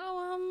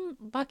 Oh,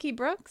 Bucky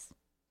Brooks.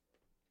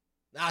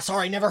 Ah,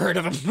 sorry, never heard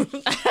of him. Who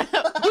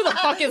the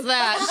fuck is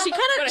that? She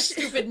kind What a of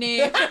stupid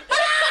name.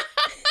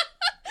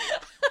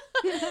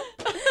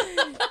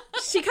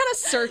 she kind of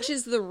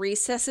searches the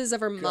recesses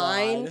of her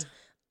mind.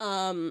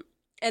 And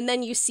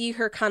then you see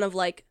her kind of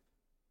like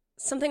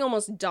something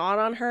almost dawn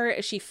on her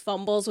as she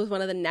fumbles with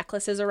one of the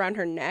necklaces around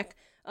her neck.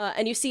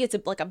 And you see it's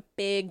like a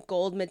big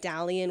gold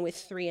medallion with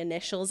 3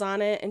 initials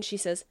on it. And she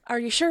says, "Are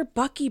you sure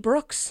Bucky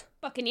Brooks?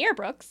 Buccaneer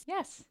Brooks.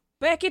 Yes.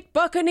 Beckett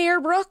Buccaneer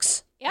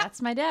Brooks? Yeah.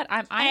 That's my dad.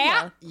 I'm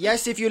Yeah. Isla.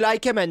 Yes, if you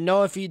like him, and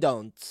no, if you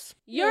don't.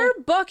 You're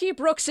Bucky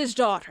Brooks's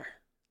daughter.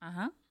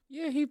 Uh-huh.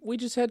 Yeah, we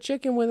just had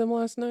chicken with him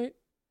last night.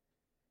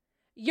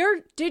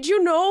 Did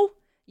you know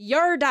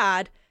your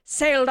dad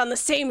sailed on the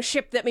same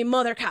ship that me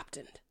mother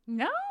captained?"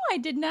 No, I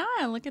did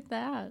not. Look at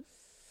that.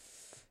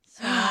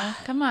 So,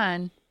 come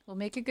on. We'll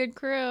make a good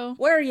crew.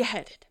 Where are you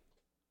headed?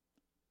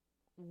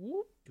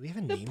 Do we have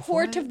a The name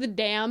Port for it? of the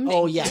Damned.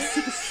 Oh,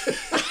 yes.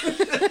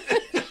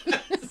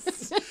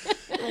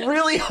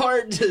 Really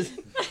hard to...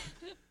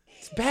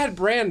 It's bad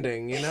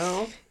branding, you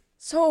know?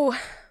 So,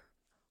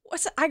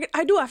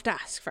 I do have to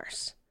ask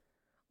first.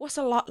 What's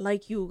a lot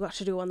like you got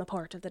to do on the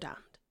Port of the Damned?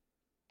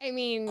 I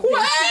mean,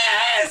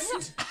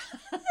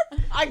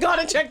 I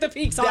gotta check the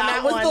peaks on That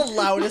that was one. the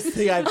loudest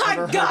thing I've I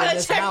ever heard in gotta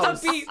this check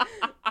house. the peaks.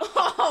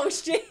 Oh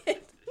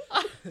shit!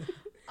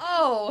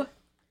 oh,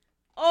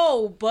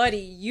 Oh, buddy,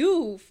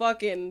 you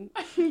fucking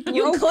you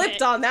Broke clipped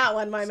it. on that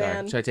one, my Sorry,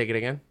 man. should I take it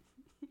again?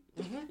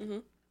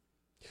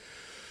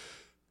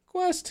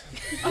 Quest.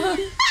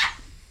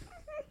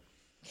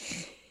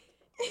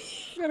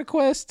 Got a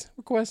quest.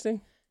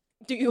 Requesting.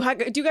 Do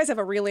you guys have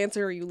a real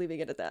answer, or are you leaving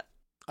it at that?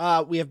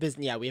 We have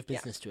business. Yeah, we have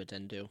business to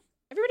attend to.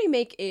 Everybody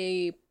make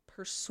a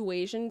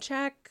persuasion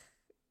check.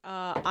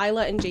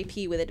 Isla and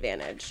JP with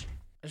advantage.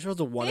 I just rolled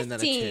a 1 and then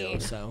a 2,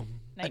 so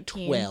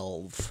 19. a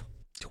 12.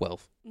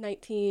 12.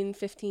 19,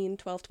 15,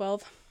 12,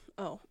 12.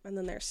 Oh, and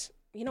then there's...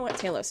 You know what?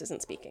 Talos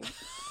isn't speaking.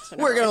 So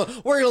We're never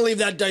mind. gonna leave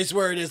that dice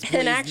where it is. Please.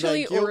 And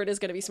actually, Thank you. Ord is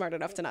going to be smart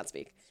enough to not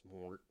speak.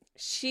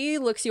 She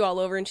looks you all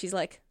over and she's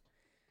like,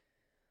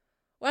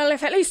 well,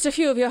 if at least a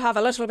few of you have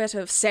a little bit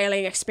of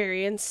sailing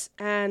experience,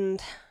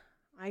 and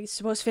I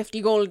suppose 50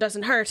 gold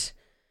doesn't hurt,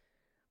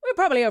 we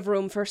probably have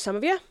room for some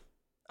of you.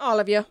 All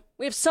of you.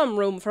 We have some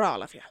room for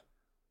all of you.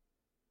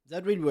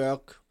 That will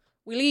work.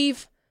 We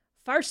leave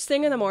first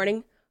thing in the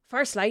morning,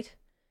 first light.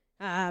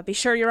 Be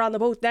sure you're on the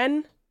boat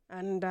then,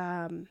 and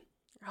I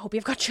hope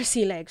you've got your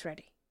sea legs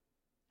ready.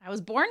 I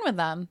was born with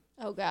them.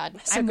 Oh, God.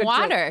 That's a I'm good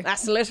water. joke.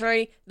 That's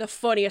literally the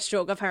funniest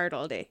joke I've heard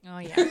all day. Oh,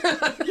 yeah.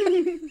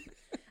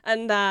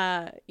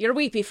 And your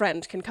weepy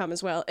friend can come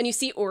as well. And you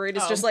see Ord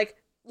is just like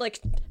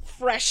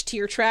fresh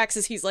tear tracks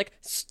as he's like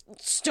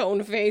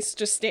stone faced,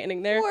 just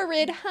standing there.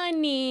 Horrid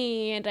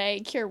honey. And I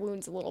cure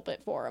wounds a little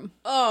bit for him.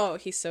 Oh,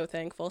 he's so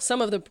thankful.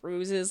 Some of the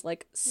bruises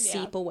like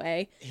seep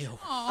away. Ew.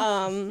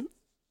 And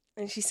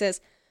she says,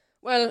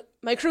 well,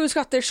 my crew's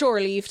got their shore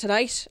leave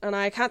tonight, and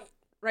I can't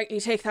rightly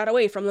take that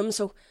away from them,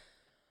 so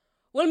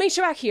we'll meet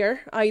you back here,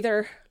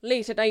 either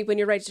late at night when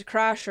you're ready to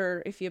crash,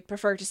 or if you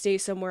prefer to stay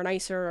somewhere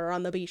nicer or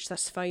on the beach,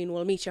 that's fine.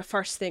 We'll meet you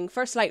first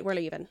light we're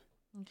leaving.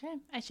 Okay.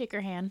 I shake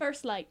her hand.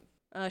 First light.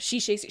 She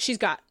shakes. She's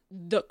got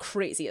the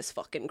craziest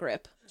fucking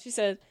grip. She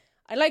said,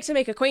 I'd like to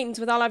make acquaintance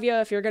with all of you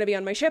if you're going to be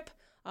on my ship.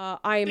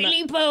 I'm...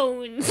 Billy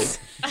Bones.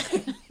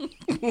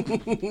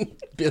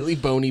 Billy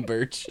Boney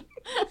Birch.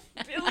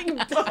 Billy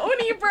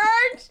Boney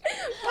Bird,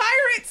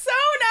 Pirate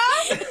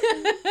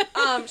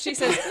Sona. She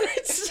says,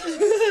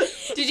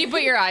 Did you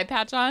put your eye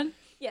patch on?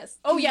 Yes.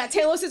 oh yeah,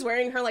 Talos is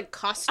wearing her like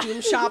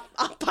costume shop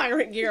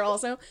pirate gear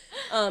also.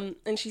 And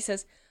she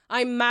says,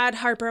 I'm Mad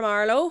Harper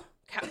Marlowe,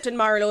 Captain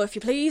Marlowe, if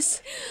you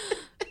please.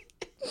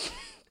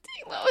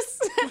 Talos.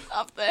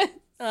 Love this.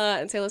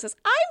 And Talos says,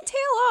 I'm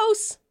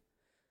Talos.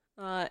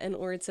 And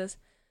Ord says,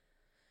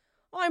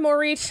 I'm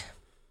worried.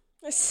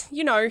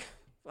 You know,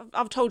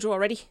 I've told you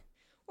already.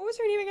 What was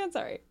her name again?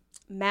 Sorry.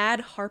 Mad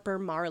Harper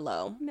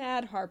Marlowe.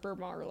 Mad Harper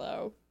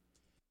Marlowe.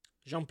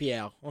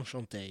 Jean-Pierre,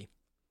 enchanté.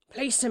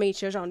 Pleased to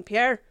meet you,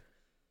 Jean-Pierre.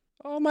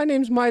 Oh, my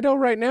name's Mido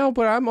right now,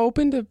 but I'm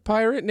open to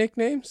pirate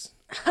nicknames.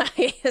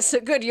 Yes,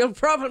 good. You'll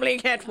probably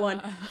get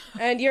one.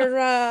 And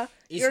you're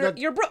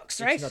you're Brooks,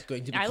 right? It's not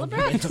going to be Isla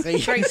Brooks.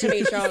 complimentary. Great to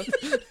meet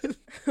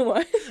you.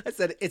 What? I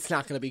said it's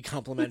not going to be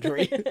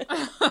complimentary.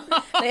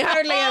 They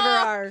hardly ever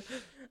are.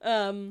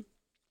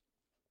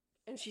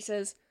 And she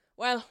says,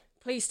 well,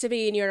 pleased to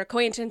be in your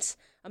acquaintance.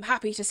 I'm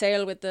happy to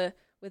sail with the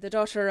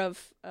daughter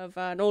of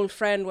an old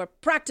friend. We're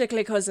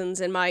practically cousins,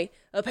 in my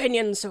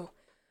opinion, so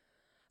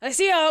I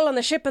see you all on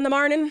the ship in the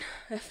morning,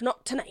 if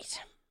not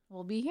tonight.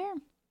 We'll be here.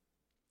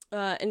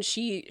 And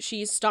she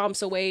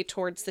stomps away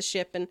towards the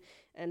ship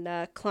and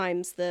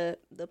climbs the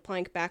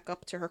plank back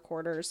up to her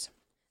quarters.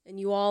 And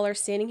you all are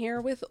standing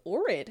here with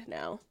Orid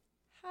now.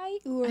 Hi,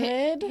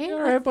 Urid. Hey, You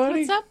all right, buddy?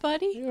 What's up,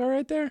 buddy? You all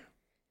right there?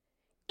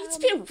 It's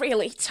been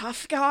really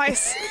tough,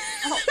 guys.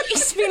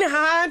 It's been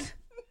hard.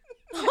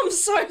 I'm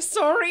so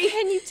sorry.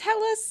 Can you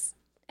tell us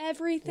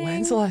everything?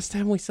 When's the last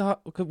time we saw?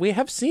 We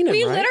have seen him,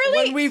 We right?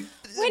 literally,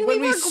 when we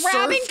were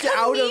grabbing surfed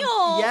out of-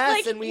 Camille, yes,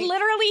 like and we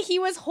literally, he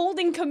was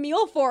holding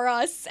Camille for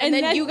us, And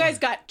then you guys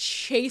got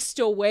chased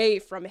away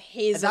from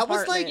his That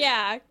was apartment. like-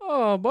 yeah,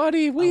 Oh,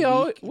 buddy, we 2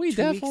 definitely weeks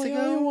owe you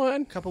ago?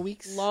 one. Couple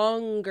weeks.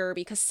 Longer,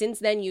 because since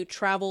then you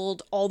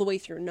traveled all the way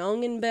through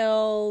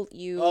Nungenbill.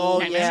 You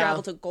Oh, yeah.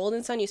 traveled to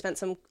Golden Sun. You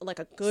spent a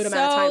good amount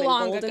So of time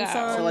long in Golden ago.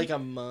 Sun. So like a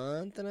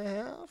month and a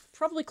half.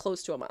 Probably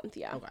close to a month.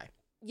 Yeah. Okay.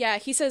 Yeah.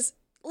 He says,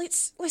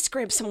 let's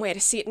grab somewhere to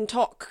sit and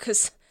talk,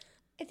 because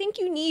I think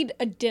you need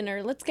a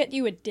dinner. Let's get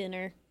you a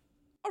dinner.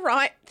 all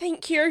right,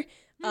 thank you.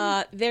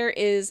 There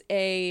is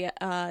a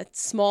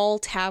small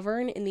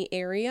tavern in the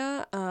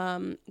area.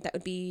 That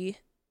would be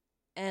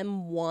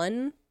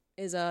M1.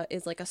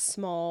 Is like a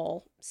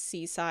small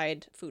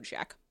seaside food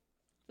shack.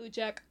 Food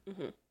check.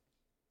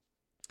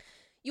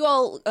 You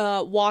all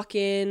walk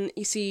in.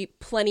 You see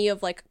plenty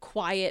of like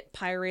quiet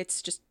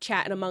pirates just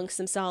chatting amongst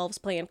themselves,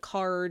 playing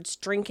cards,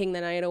 drinking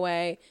the night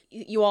away.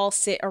 You all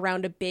sit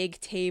around a big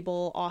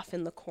table off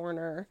in the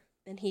corner,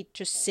 and he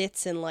just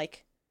sits and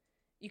like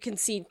you can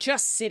see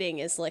just sitting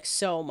is like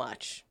so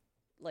much,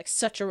 like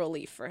such a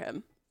relief for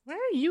him. Where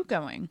are you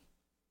going?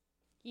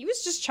 He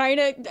was just trying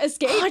to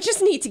escape. I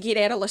just need to get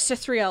out of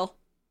Lysithriel.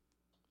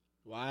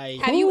 Why?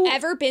 Have you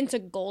ever been to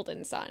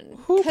Golden Sun?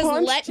 Who Because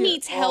punched let you? me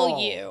tell Oh.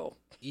 you.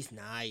 He's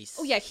nice.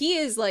 Oh yeah, he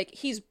is like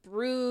he's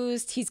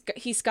bruised.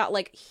 He's got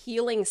like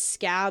healing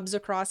scabs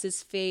across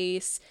his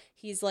face.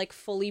 He's like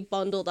fully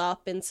bundled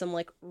up in some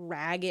like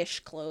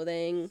raggish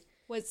clothing.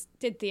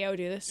 Did Theo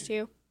do this to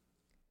you?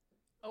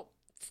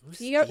 Who's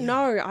Theo, Theo?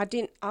 no, I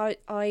didn't. I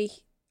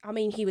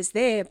mean, he was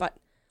there, but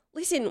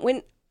listen,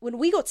 when when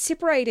we got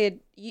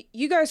separated,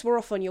 you guys were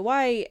off on your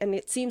way, and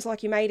it seems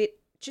like you made it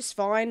just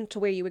fine to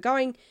where you were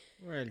going.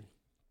 Well,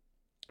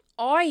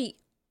 I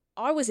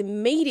was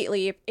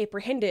immediately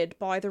apprehended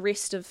by the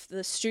rest of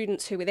the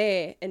students who were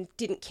there and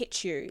didn't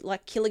catch you.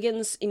 Like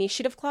Killigan's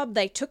Initiative Club,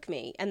 they took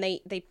me and they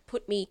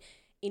put me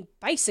in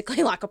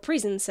basically like a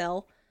prison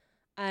cell,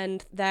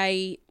 and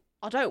I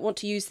don't want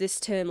to use this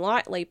term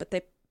lightly, but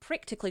they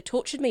practically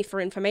tortured me for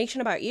information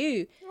about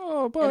you.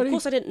 Oh, And buddy. of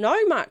course I didn't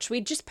know much.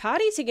 We'd just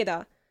partied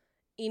together.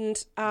 And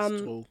it's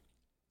true.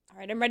 All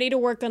right, I'm ready to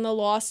work on the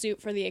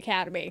lawsuit for the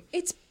academy.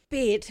 it's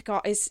bad,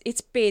 guys.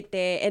 It's bad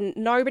there. And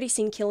nobody's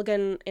seen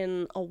Killigan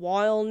in a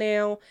while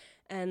now.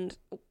 And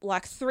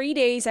like 3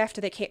 days after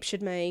they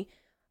captured me,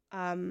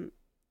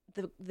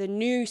 the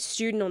new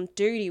student on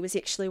duty was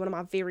actually one of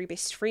my very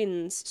best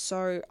friends.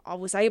 So I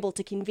was able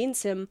to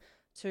convince him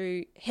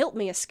to help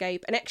me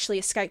escape and actually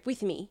escape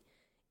with me.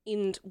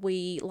 And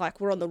we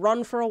were on the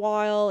run for a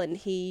while, and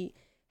he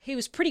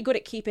was pretty good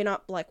at keeping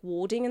up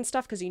warding and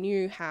stuff because he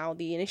knew how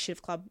the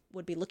Initiative Club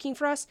would be looking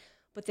for us.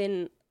 But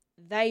then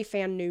they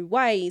found new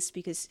ways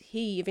because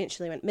he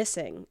eventually went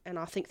missing, and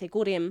I think they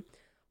got him.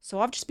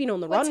 So I've just been on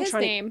the What's run his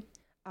trying name?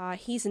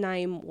 his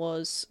name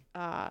was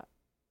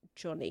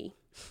Johnny.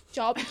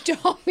 Johnny.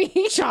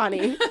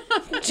 Johnny.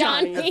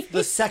 Johnny.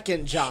 The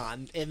second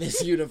John in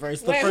this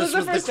universe. The Wait, first who's the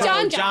was the first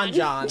clone, John?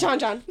 John.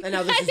 John. And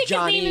now this I is think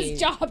Johnny. his name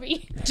is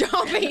Jobby.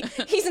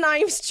 Jobby. His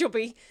name's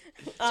Chubby.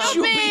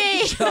 Chubby.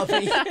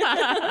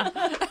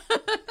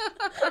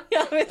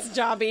 Yeah, it's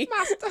Jobby.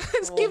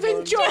 Has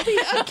given Johnny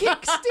a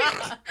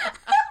kickstick.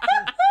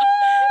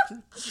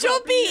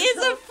 Chubby is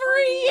a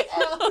free.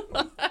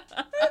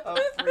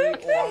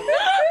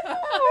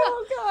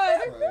 Oh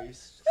God.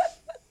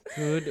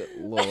 Good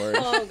lord.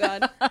 Oh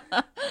God.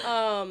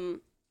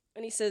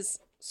 And he says,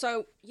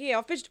 so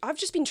yeah, I've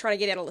just been trying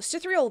to get out of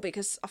Listithriel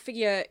because I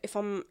figure if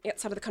I'm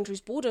outside of the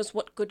country's borders,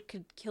 what good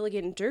could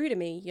Killigan do to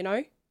me? You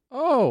know?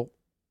 Oh.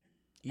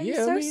 I'm Yeah.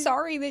 so I mean-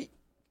 sorry that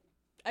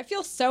I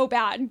feel so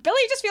bad.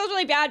 Billy just feels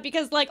really bad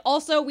because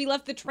also we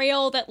left the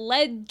trail that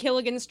led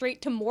Killigan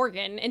straight to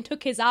Morgan and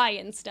took his eye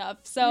and stuff.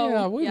 So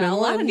Yeah, we've Yeah, been a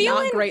lot of letting-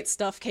 not great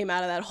stuff came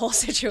out of that whole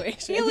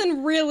situation.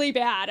 feeling really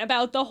bad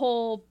about the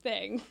whole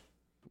thing.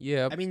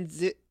 Yeah. I mean,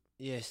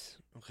 yes.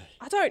 Okay.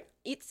 I don't.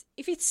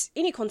 If it's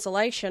any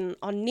consolation,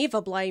 I never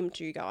blamed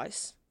you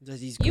guys.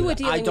 That is You good. were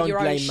dealing I with don't your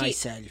own blame shit.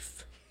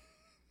 myself.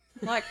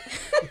 Like,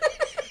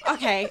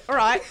 okay, all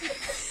right,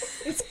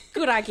 it's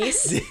good, I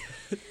guess.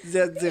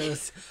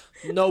 There's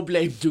no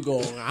blame to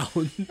go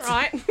around.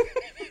 Right?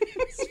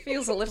 This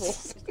feels a little.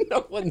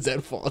 No one's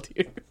at fault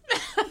here.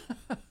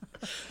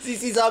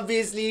 This is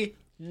obviously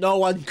no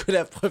one could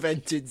have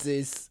prevented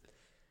this.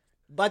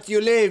 But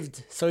you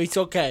lived, so it's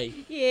okay.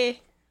 Yeah,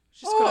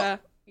 just gotta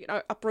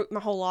uproot my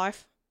whole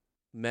life.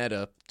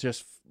 Meta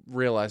just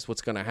realized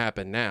what's going to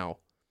happen now.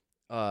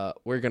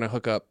 We're going to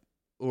hook up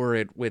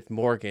Urid with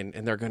Morgan,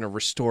 and they're going to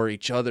restore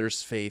each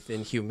other's faith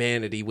in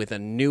humanity with a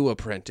new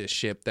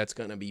apprenticeship that's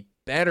going to be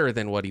better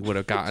than what he would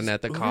have gotten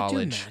at the Urid do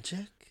college.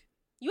 magic?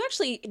 You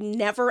actually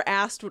never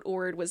asked what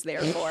Orid was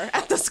there for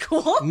at the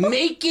school.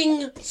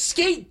 Making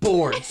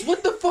skateboards.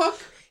 What the fuck?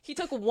 He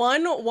took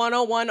one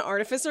 101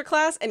 artificer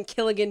class, and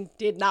Killigan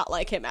did not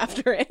like him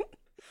after it.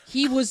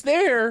 He was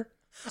there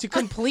to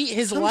complete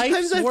his Sometimes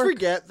life's I work.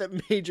 forget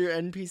that major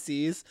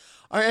NPCs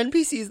are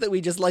NPCs that we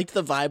just liked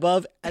the vibe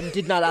of and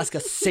did not ask a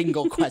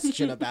single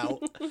question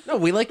about. No,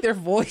 we like their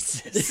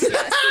voices.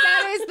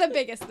 That is the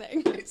biggest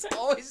thing. It's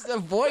always the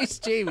voice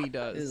Jamie Is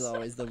does.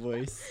 always the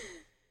voice.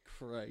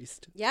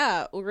 Christ.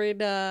 Yeah,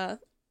 Orid.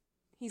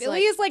 He's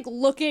Billy is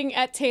looking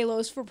at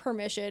Talos for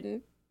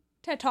permission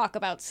to talk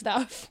about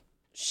stuff.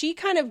 she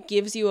kind of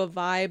gives you a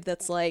vibe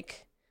that's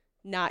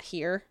not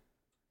here,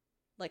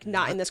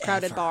 not in this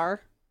crowded Whatever.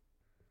 bar.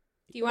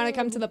 Do you want to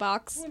come to the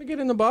box? You want to get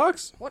in the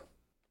box?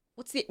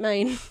 What's it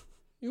mean?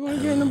 You want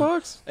to get in the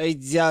box?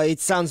 It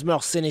sounds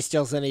more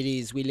sinister than it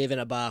is. We live in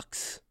a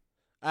box.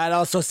 That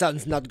also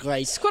sounds not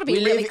great. It's gotta be we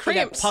really live in a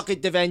cramped.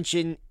 pocket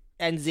dimension,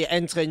 and the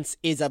entrance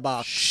is a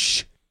box.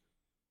 Shh.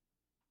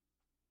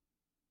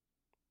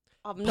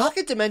 I'm not.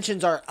 Pocket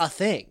dimensions are a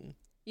thing.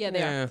 Yeah,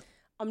 they are.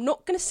 I'm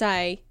not gonna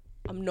say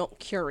I'm not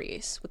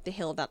curious what the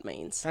hell that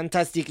means.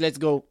 Fantastic. Let's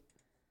go.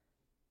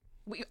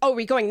 Are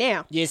we going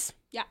now? Yes.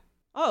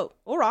 Oh,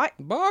 all right.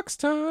 Box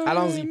time.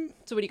 Allons-y.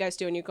 So what are you guys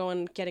doing? You're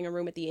going, getting a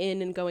room at the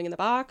inn and going in the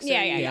box?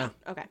 Yeah, or- yeah.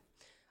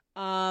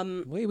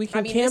 Okay. Wait, we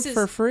can mean, camp this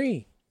for is-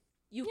 free.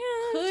 You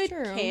that's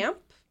could true. camp.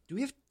 Do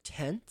we have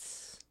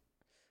tents?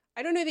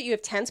 I don't know that you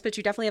have tents, but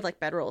you definitely have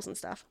bedrolls and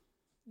stuff.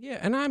 Yeah,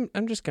 and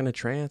I'm just gonna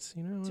trance.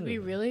 You know. Do we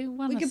really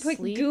want We to could put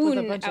sleep with a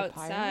Goon bunch of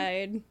pirates?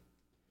 outside.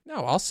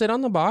 No, I'll sit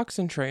on the box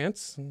and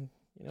trance. And,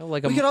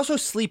 like We could also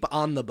sleep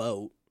on the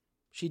boat.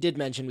 She did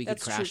mention we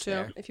That's could true crash too.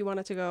 there. If you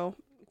wanted to go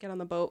get on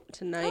the boat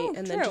tonight Oh,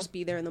 and then true. just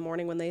be there in the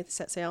morning when they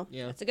set sail.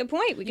 Yeah. That's a good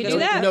point. We could No- do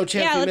that. no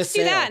chance yeah, we let's miss do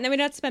sail. that, and then we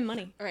don't have to spend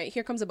money. All right,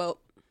 here comes a boat.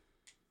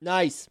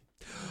 Nice.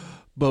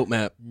 boat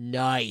map.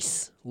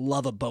 Nice.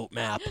 Love a boat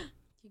map.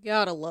 You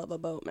gotta love a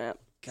boat map.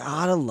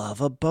 Gotta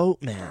love a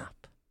boat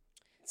map.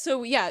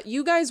 So yeah,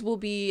 you guys will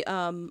be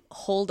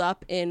holed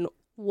up in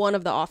one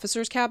of the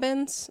officers'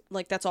 cabins.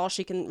 Like that's all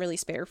she can really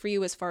spare for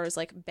you as far as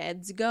like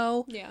beds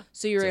go. Yeah.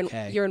 So you're It's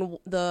okay. you're in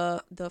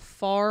the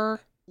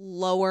far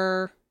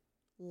lower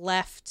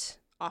left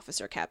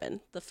officer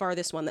cabin, the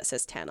farthest one that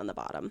says 10 on the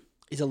bottom.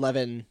 Is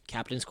 11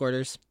 captain's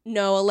quarters?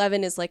 No,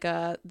 11 is like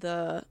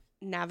the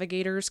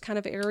navigator's kind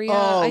of area.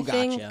 Oh, I gotcha.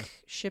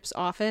 think ship's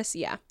office.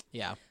 Yeah.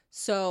 Yeah.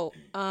 So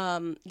the Can I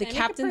make a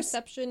captain's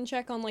perception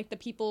check on like the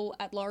people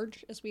at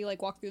large as we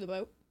like walk through the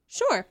boat.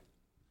 sure.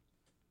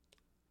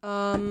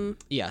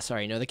 Yeah,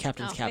 sorry. No, the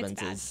captain's Oh, it's cabins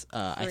bad. is,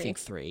 I 3. think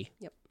 3.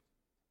 What'd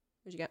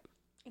you get?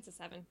 It's a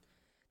 7.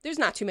 There's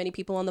not too many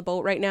people on the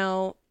boat right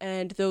now,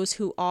 and those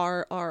who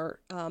are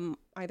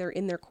either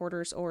in their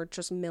quarters or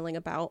just milling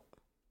about.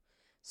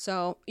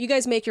 So you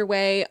guys make your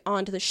way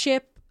onto the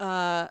ship.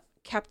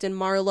 Captain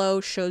Marlowe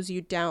shows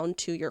you down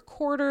to your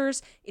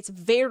quarters. It's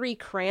very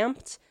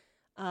cramped,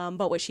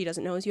 but what she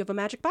doesn't know is you have a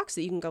magic box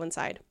that you can go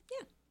inside.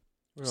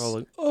 We're all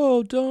like,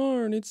 oh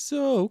darn, it's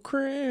so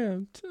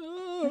cramped.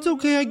 Oh, It's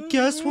okay, I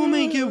guess we'll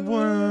make it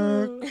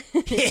work.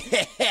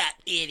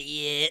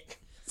 Idiot.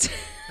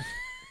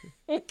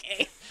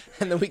 Okay.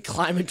 And then we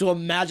climb into a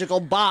magical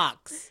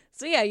box.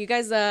 So yeah, you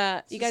guys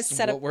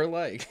set up. what we're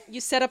like.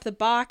 You set up the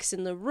box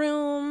in the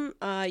room.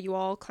 You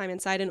all climb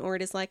inside, and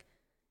Ord is like,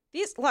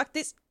 "This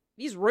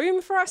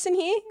room for us in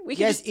here. We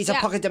can Yes, just, it's a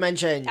yeah. pocket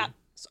dimension. Yeah.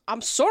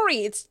 I'm sorry,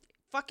 it's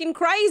fucking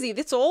crazy.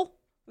 That's all.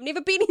 I've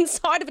never been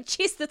inside of a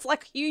chest that's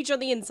like huge on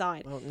the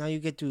inside." Well, now you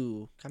get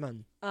to... Come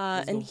on.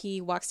 And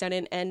he walks down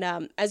in,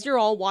 and as you're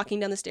all walking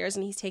down the stairs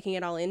and he's taking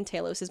it all in,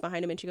 Talos is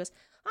behind him, and she goes,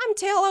 "I'm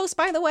Talos,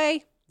 by the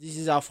way." This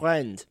is our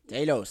friend,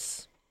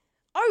 Talos.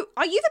 Oh,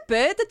 are you the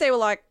bird that they were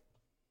like?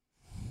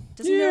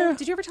 Does he know? Yeah.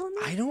 Did you ever tell him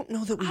that? I don't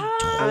know that we I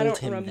told don't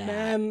him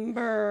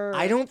remember. that.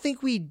 I don't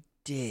think we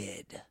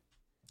did.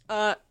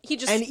 He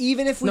just And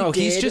even if we No,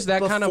 did, he's just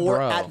that kind of before-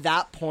 bro. At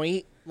that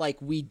point, like,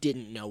 we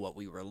didn't know what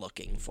we were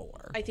looking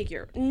for. I think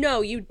you're.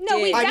 No, you No,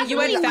 did. we I you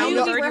definitely had found knew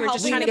the we bird. were You were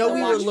just helping We trying to know get we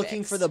the were watch looking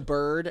fixed. for the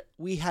bird.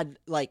 We had,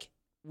 like...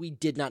 We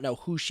did not know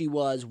who she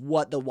was,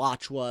 what the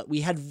watch was.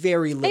 We had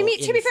very little I mean,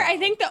 to be fair, info. I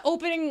think the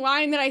opening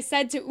line that I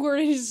said to Ur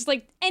is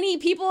like any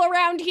people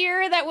around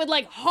here that would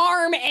like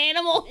harm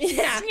animals.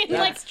 Yeah, and,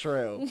 like That's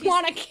true.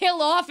 want to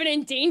kill off an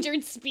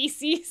endangered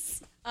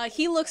species.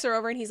 He looks her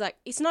over and he's like,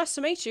 "It's nice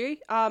to meet you.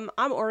 I'm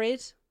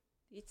Orid.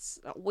 It's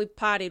we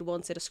partied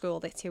once at a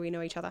school. That's how we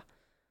know each other."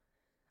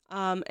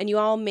 And you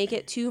all make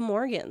it to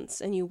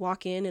Morgan's, and you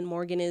walk in, and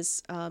Morgan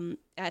is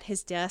at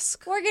his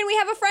desk. Morgan, we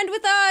have a friend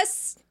with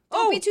us.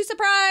 Don't be too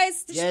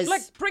surprised. Yes.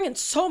 Like bringing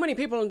so many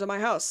people into my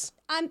house.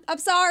 I'm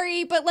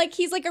sorry, but like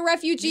he's like a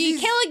refugee.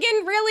 This is-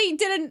 Killigan really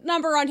did a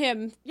number on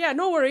him. Yeah,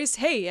 no worries.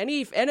 Hey,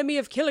 any enemy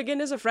of Killigan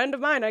is a friend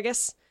of mine, I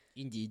guess.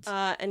 Indeed.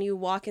 And you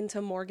walk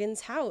into Morgan's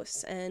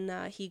house,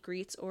 and he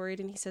greets Orid,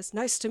 and he says,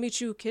 "Nice to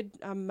meet you, kid.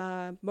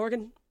 I'm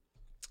Morgan."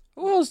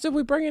 Who else did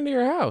we bring into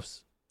your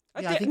house?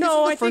 Yeah, I think this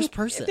is the first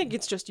person. I think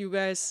it's just you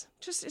guys.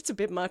 It's a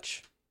bit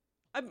much.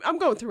 I'm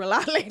going through a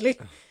lot lately.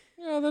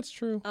 Yeah, that's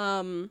true.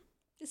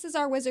 This is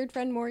our wizard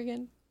friend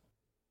Morgan.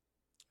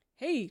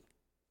 Hey.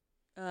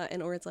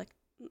 And Orid's like,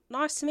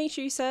 "Nice to meet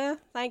you, sir.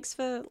 Thanks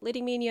for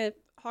letting me in your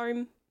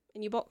home,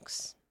 in your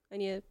box,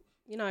 and your,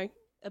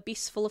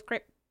 abyss full of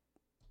crap."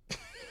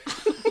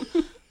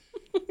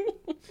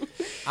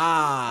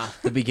 Ah,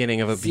 The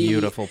beginning of a The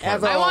beautiful part.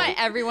 ever- I want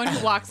everyone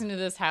who walks into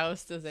this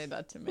house to say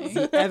that to me.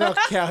 ever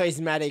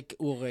charismatic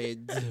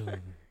Urid.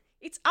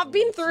 I've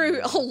been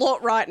through a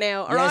lot right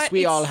now, alright? Yes,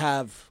 we all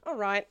have.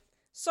 Alright.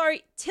 So,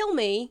 tell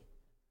me,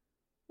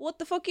 what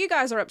the fuck you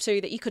guys are up to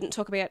that you couldn't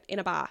talk about in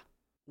a bar?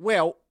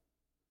 Well,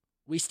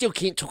 we still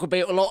can't talk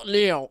about a lot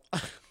now.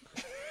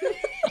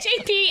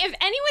 JP, if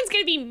anyone's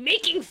gonna be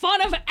making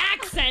fun of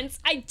accents,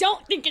 I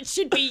don't think it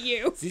should be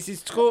you. This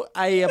is true.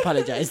 I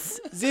apologize.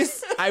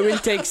 This I will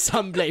take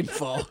some blame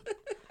for.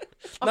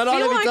 Not all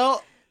feel of it like-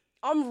 though.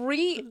 I'm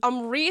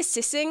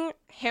reassessing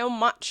how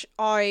much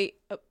I,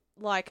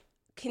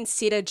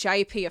 consider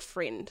JP a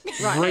friend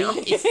right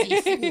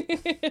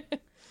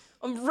now.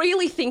 I'm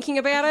really thinking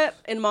about it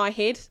in my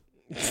head.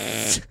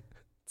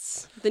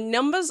 The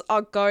numbers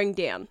are going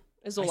down,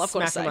 is all I I've got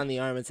to smack him on say. the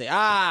arm and say,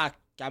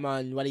 come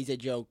on, what is a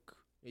joke?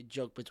 A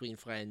joke between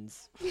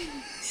friends.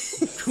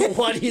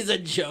 What is a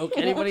joke?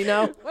 Anybody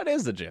know? What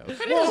is the joke?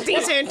 What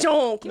is a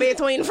joke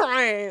between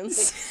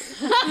friends?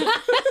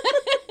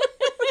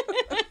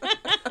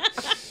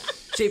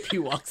 JP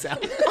walks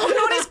out. I'm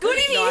not as good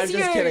at No, I'm as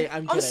just you. kidding,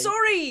 I'm kidding.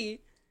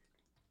 sorry.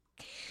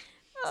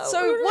 So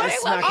I what? love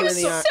smack him you in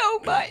the arm. so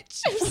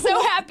much. I'm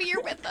so happy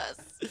you're with us.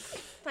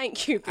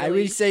 Thank you, Billy. I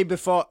will say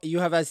before you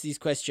have asked this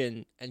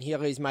question, and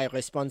here is my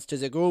response to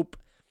the group.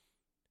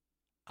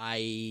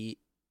 I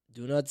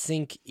do not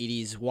think it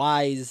is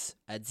wise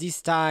at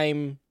this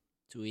time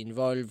to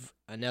involve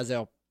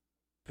another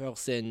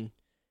person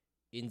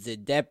in the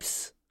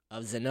depths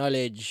of the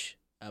knowledge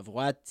of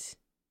what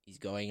is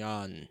going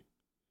on.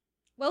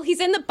 Well, he's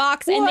in the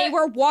box and they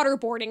were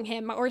waterboarding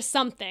him or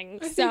something.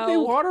 I think so they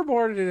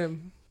waterboarded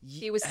him.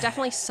 There was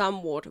definitely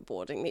some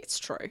waterboarding. It's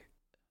true.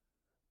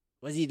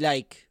 Was it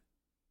like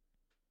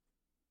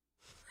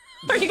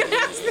Are you going to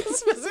ask the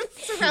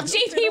specifics about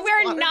JP,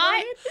 we're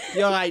not.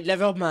 You're right,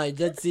 never mind.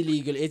 That's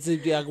illegal. It's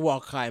a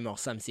war crime or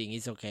something.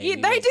 It's okay. Yeah,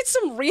 they did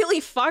some really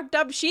fucked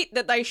up shit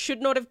that they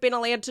should not have been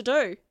allowed to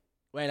do.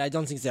 Well, I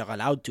don't think they're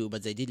allowed to,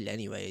 but they did it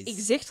anyways.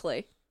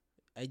 Exactly.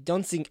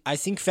 I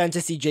think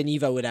Fantasy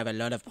Geneva would have a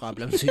lot of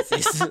problems with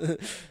this.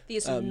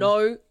 There's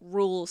no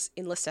rules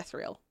in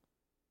Lestethriel,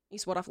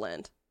 is what I've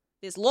learned.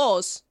 There's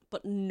laws,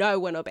 but no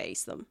one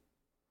obeys them.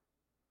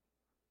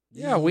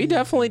 Yeah, we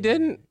definitely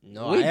didn't.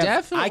 No, we I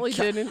definitely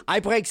ca- didn't. I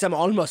break them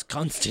almost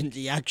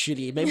constantly,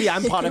 actually. Maybe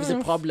I'm part of the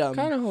problem.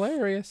 Kind of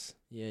hilarious.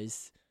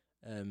 Yes.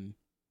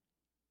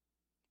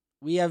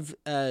 We have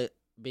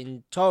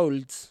been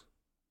told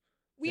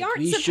We that aren't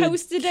we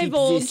supposed to should keep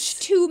divulge this-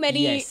 too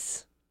many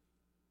Yes.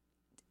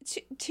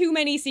 too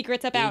many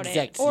secrets about it,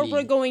 Exactly. or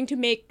we're going to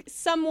make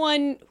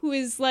someone who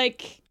is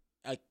like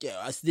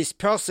As this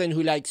person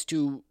who likes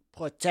to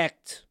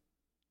protect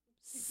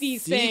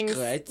these secrets,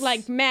 things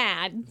like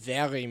mad.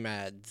 very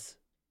mad.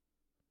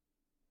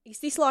 Is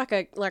this like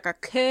a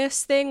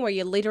curse thing where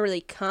you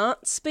literally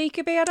can't speak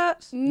about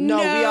it? No,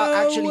 we are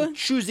actually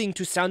choosing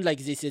to sound like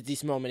this at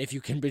this moment, if you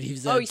can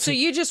believe that. Oh, so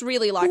you're just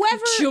really like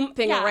Whoever-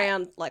 jumping yeah.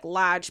 around like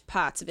large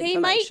parts of They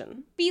might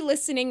information. be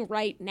listening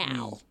right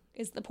now.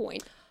 Is the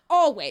point?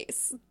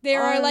 Always,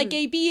 there are like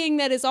a being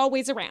that is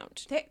always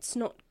around. That's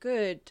not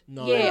good.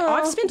 No. Yeah,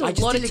 I've spent a I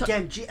just lot did of it time.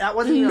 again. Gee, that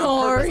wasn't even No.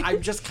 on purpose.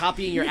 I'm just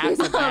copying your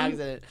accent by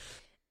accident.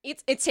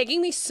 It's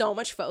taking me so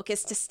much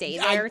focus to stay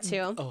there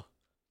too. Oh.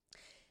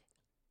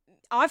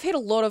 I've had a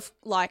lot of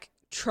like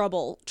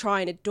trouble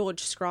trying to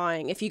dodge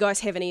scrying. If you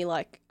guys have any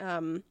like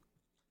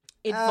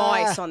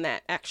advice on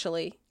that,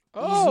 actually.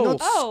 He's not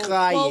Oh,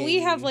 well, we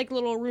scrying. have like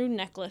little rune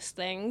necklace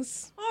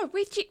things. Oh,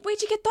 where'd you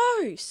get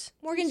those?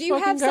 Morgan, do This you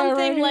fucking have guy right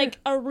something here. like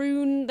a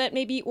rune that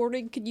maybe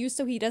Ordig could use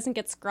so he doesn't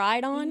get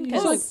scryed on?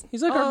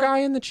 He's like our guy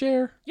in the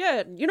chair.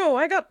 Yeah,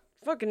 I got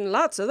fucking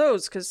lots of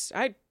those because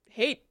I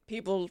hate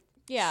people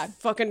yeah,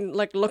 fucking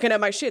like looking at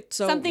my shit.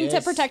 So something to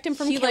Yes. protect him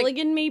from He, like-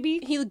 Killigan,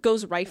 maybe. he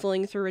goes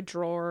rifling through a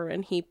drawer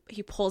and he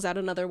pulls out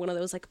another one of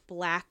those like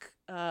black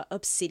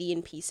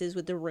obsidian pieces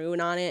with the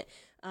rune on it,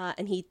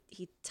 and he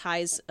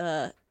ties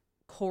a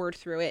cord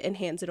through it and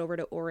hands it over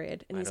to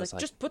Orid, and he's was like,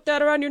 like- "Just put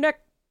that around your neck."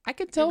 I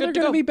can tell You're they're good to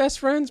going to go. be best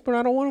friends, but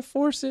I don't want to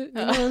force it.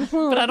 But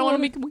I don't want to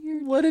make it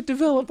weird. Let it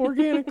develop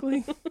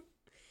organically.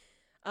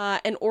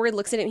 And Orid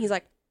looks at it and he's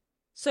like,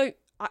 "So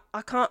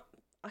I can't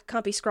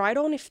be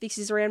scryed on if this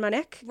is around my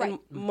neck." Right. And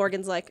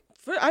Morgan's like,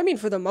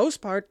 for the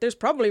most part, there's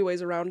probably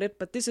ways around it,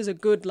 but this is a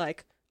good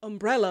like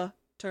umbrella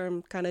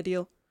term kind of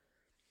deal."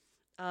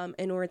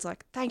 And Orid's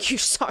like, "Thank you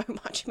so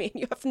much, man.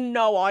 You have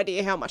no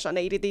idea how much I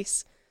needed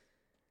this."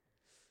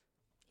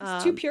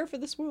 It's too pure for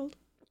this world.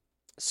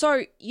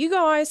 So you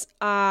guys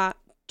are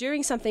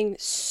doing something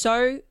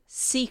so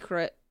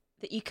secret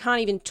that you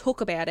can't even talk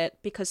about it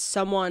because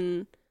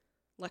someone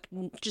like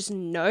just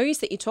knows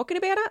that you're talking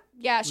about it.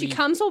 Yeah, she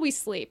comes while we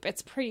sleep.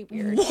 It's pretty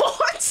weird.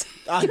 What?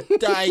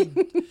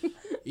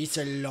 It's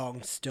a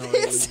long story.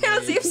 It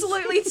sounds Liz.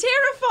 absolutely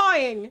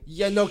terrifying.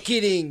 You're no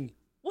kidding.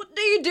 What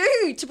do you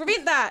do to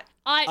prevent that?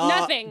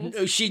 Nothing.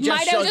 No, she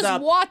just Mido shows just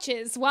up.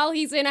 watches while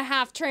he's in a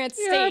half trance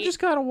state. Yeah, I just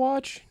gotta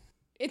watch.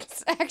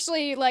 It's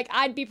actually like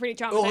I'd be pretty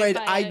traumatized Alright,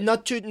 by I'm it.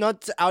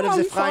 not out of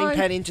the I'm frying fine.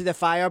 pan into the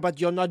fire, but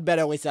you're not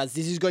better with us.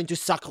 This is going to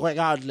suck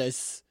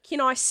regardless.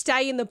 Can I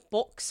stay in the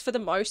box for the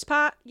most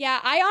part? Yeah,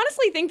 I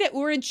honestly think that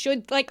Urid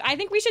should I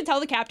think we should tell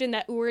the captain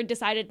that Urid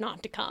decided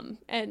not to come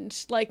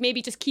and like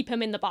maybe just keep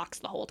him in the box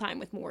the whole time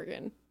with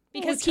Morgan.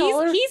 Because tell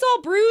her. he's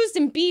all bruised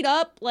and beat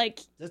up, like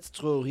That's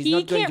true. He's he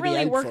not going can't to be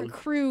really work helpful.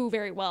 a crew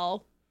very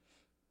well.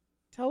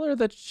 Tell her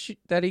that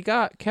that he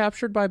got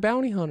captured by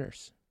bounty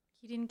hunters.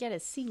 He didn't get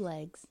his sea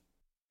legs.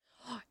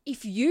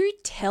 If you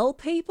tell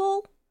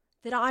people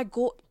that I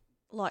got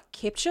like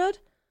captured,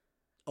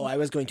 Oh, I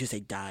was going to say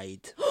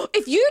died.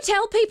 if you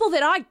tell people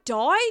that I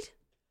died,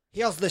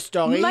 Here's the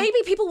story. maybe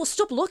people will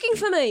stop looking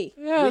for me.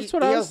 Yeah, that's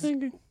what I was here's-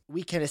 thinking.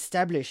 We can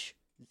establish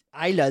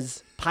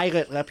Isla's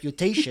pirate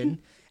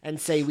reputation and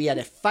say we had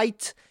a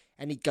fight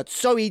and it got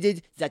so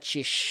heated that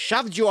she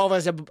shoved you over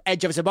the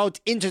edge of the boat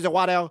into the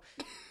water.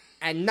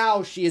 And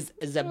now she is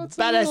the That's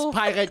a badass little-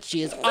 pirate she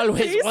has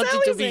always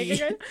wanted to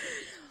be.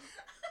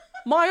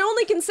 My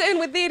only concern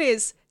with that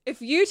is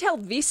if you tell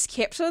this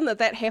captain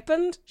that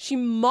happened, she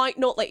might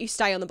not let you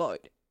stay on the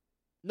boat.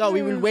 No,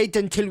 we will wait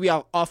until we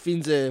are off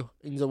in the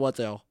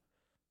water.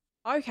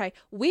 Okay,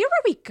 where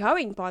are we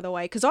going, by the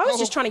way? Because I was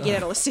just trying to get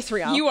out of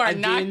Lysithria. You are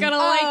Again. not gonna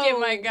like it,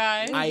 my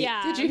guy.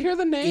 Yeah. Did you hear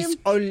the name? It's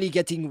only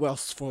getting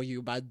worse for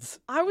you, buds.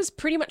 I was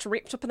pretty much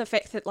wrapped up in the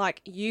fact that,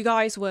 like, you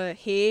guys were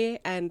here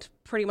and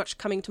pretty much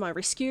coming to my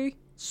rescue.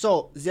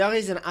 So, there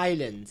is an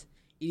island.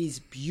 It is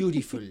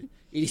beautiful.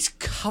 It is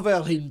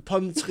covered in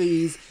palm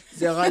trees.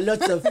 There are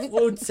lots of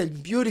fruits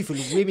and beautiful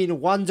women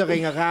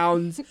wandering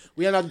around.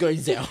 We are not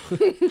going there.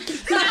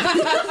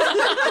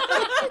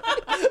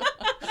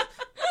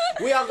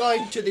 We are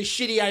going to the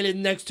shitty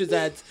island next to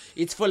that.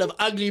 It's full of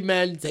ugly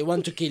men. They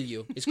want to kill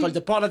you. It's called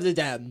the Port of the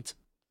Damned.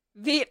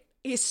 That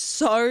is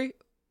so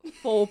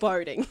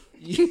foreboding.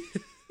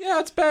 Yeah,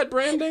 it's bad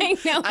branding. I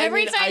know. I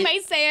Every mean, time I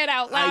say it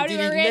out loud,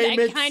 didn't Urid, name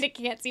I it. kind of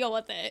can't deal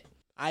with it.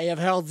 I have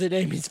heard the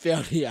name is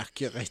fairly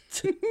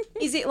accurate.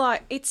 Is it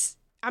like it's?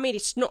 I mean,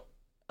 it's not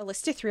a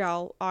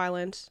Listithriel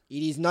island.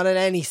 It is not an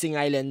anything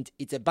island.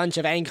 It's a bunch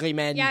of angry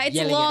men. Yeah, it's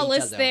yelling lawless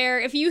at each other. there.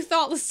 If you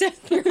thought the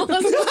Sithriel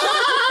was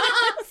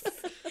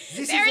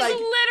This there's is like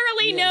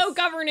literally no yes.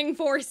 governing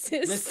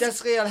forces.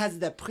 Israel has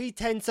the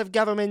pretense of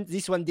government.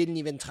 This one didn't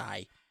even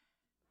try.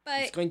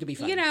 But It's going to be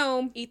fun. you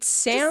know, It just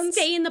sounds.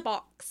 stay in the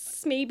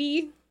box,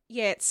 maybe.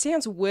 Yeah, it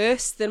sounds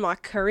worse than my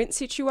current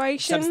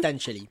situation.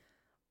 Substantially.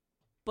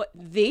 But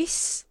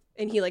this,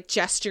 and he like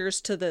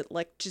gestures to the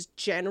like just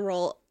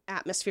general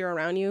atmosphere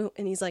around you,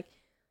 and he's like,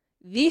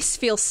 "This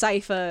feels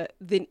safer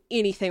than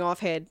anything I've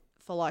had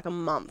for like a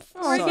month."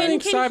 Oh, So-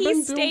 thanks. Can I've he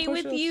been doing stay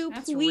with push-ups. you,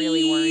 That's please?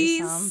 really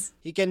worrisome.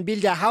 He can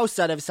build a house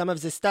out of some of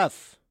the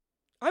stuff.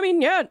 I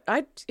mean, yeah,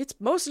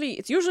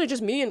 it's usually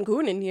just me and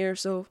Goon in here,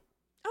 so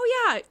Oh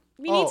yeah,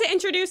 we Oh. need to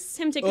introduce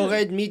him to Goon.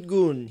 Ored meet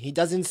Goon. He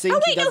doesn't sing.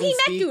 Oh wait, no, doesn't he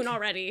met speak. Goon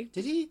already.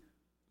 Did he?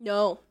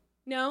 no.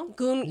 No,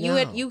 Goon, No.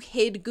 you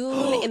hid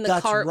Goon in the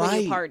That's cart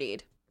when you right.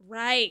 partied.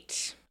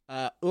 right.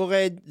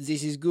 Ored,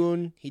 this is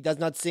Goon. He does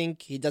not sing.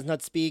 He does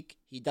not speak.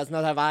 He does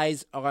not have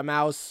eyes or a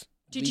mouth.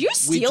 Did We- you we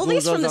steal drew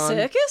these from the those on.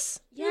 circus?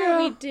 Yeah,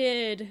 we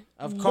did.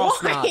 Of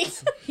course Why?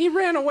 not. He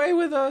ran away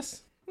with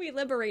us. We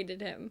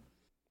liberated him.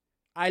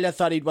 Isla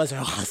thought it was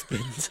her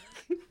husband.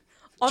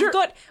 We've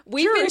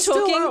been Jury's still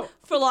talking out.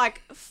 for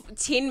like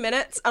 10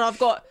 minutes, and I've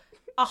got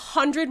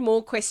 100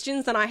 more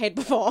questions than I had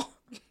before.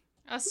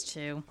 Us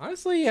too.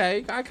 Honestly,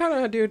 yeah, I kind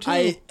of do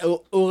too.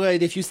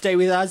 Ored, if you stay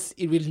with us,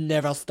 it will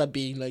never stop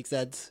being like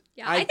that.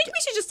 Yeah, I think we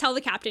should just tell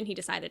the captain he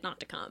decided not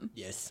to come.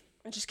 Yes.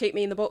 And just keep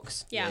me in the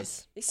books. Yeah.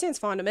 Yes. This sounds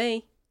fine to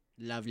me.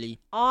 Lovely.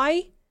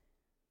 I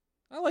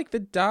like the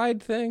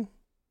dyed thing.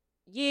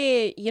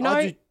 Yeah, you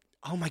know,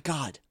 Oh my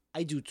god.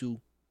 I do too.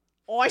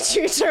 I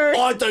do too.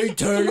 I do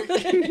too.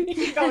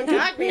 You're going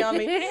cackney on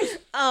me.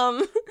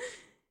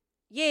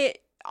 Yeah,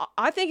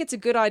 I think it's a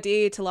good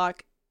idea to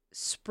like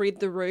spread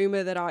the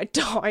rumor that I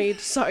died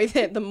so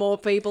that the more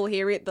people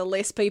hear it, the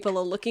less people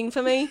are looking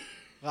for me.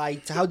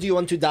 Right. How do you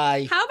want to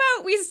die? How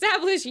about we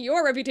establish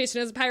your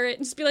reputation as a pirate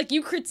and just be like,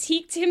 you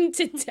critiqued him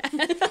to death.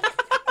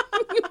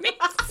 You made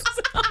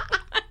so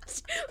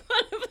much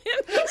fun of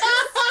him.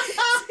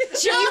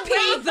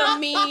 JP the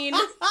mean.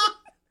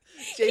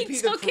 JP He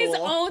the took his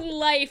cruel. own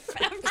life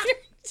after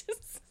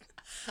just...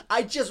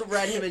 I just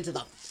ran him into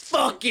the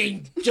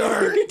fucking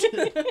dirt.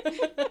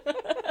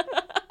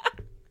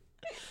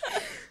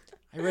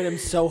 I ran him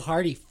so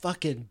hard he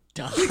fucking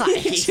died.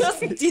 He just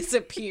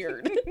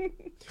disappeared.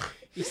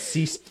 He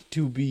ceased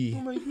to be.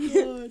 Oh my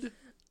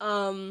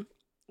god.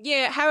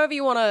 Yeah, however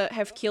you want to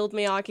have killed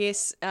me, I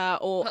guess,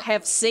 or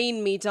have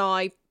seen me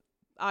die,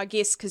 I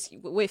guess, because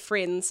we're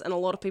friends and a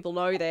lot of people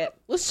know that.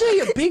 Let's say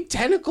a big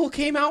tentacle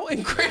came out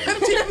and grabbed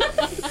him.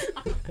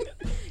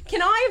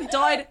 Can I have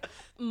died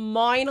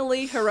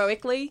minorly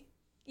heroically?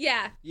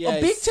 Yeah. Yes.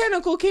 A big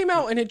tentacle came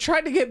out and it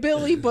tried to get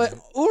Billy, but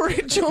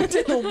Uri jumped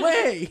in the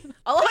way.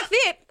 I like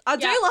that. I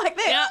do like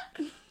that.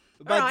 Yeah.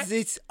 But Alright.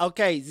 this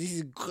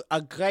is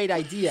a great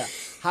idea.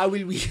 How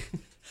will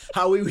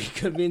we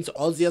convince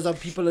all the other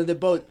people on the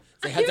boat?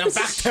 They had their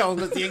back turned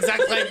at the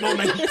exact right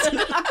moment.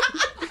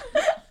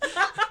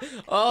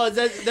 Oh,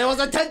 there was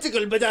a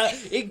tentacle, but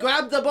it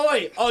grabbed the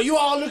boy. Oh, you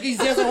are looking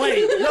the other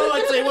way. No,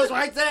 it was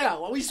right there.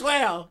 We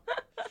swear.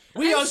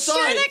 We are Sure,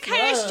 sorry. that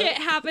kind of shit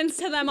happens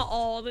to them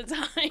all the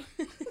time.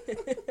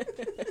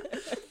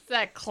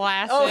 That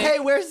classic. Oh, hey,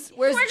 where's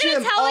gonna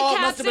Jim? tell the Oh,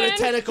 it must have been a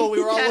captain. tentacle.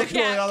 We were all looking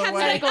the other Captain,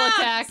 way. Tentacle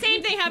attack.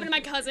 Same thing happened to my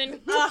cousin.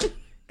 God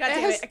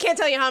damn it. I can't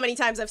tell you how many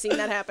times I've seen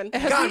that happen.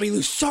 God, we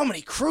lose so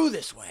many crew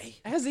this way.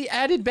 Has the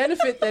added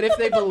benefit that if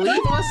they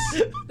believe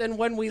us, then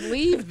when we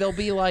leave, they'll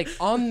be like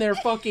on their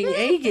fucking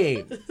A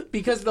game.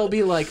 Because they'll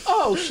be like,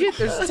 oh shit,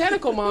 there's a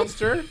tentacle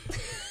monster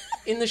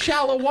in the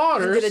shallow It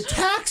waters.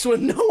 attacks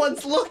when no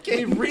one's We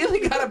looking.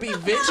 really gotta be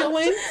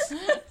vigilant.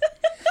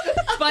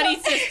 Buddy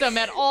system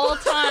at all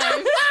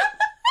times.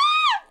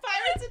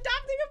 Pirates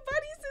adopting a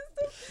buddy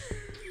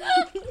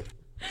system.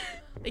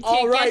 They can't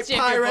All right, get you,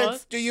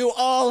 pirates, do you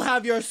all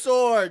have your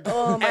sword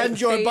and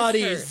your face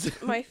buddies?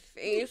 hurts. My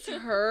face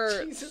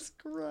hurts. Jesus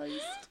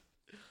Christ.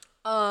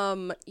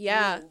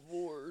 Yeah.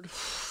 Lord.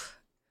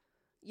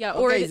 Yeah,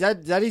 or Okay,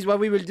 that is what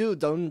we will do.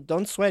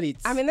 Don't sweat it.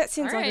 I mean, that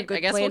seems All like a right, good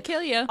I guess plan. we'll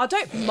kill you. I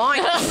don't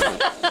mind.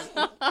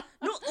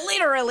 Not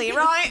literally,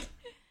 right?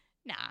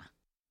 Nah.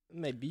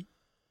 maybe.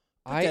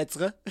 I,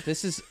 Peut-être.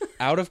 this is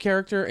out of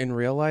character. In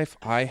real life,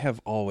 I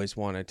have always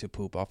wanted to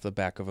poop off the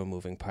back of a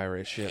moving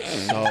pirate ship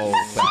so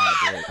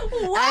badly.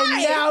 Why?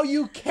 And now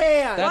you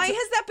can. Why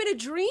has that been a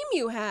dream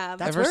you have?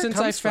 That's Ever where it since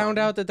I comes found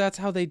from. out that that's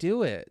how they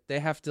do it, they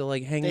have to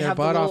like hang They their have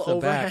butt the off the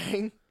little back,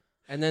 overhang,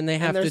 and then they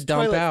and have to there's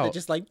dump toilets out, that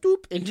just like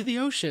doop into the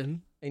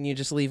ocean. and you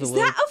just leave a Is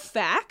little. that a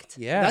fact?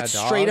 Yeah, That's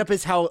dog. straight up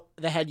is how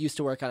the head used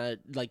to work on a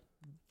like.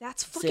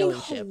 That's fucking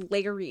Sailing ship.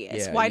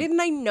 hilarious. Yeah, Why you- didn't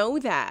I know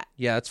that?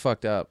 Yeah, it's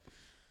fucked up.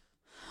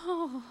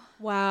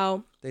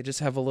 Wow. They just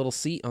have a little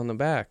seat on the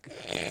back.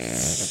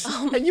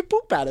 And you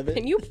poop out of it.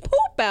 And you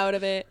poop out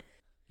of it.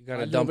 You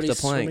gotta dump the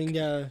Nobody's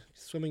plank.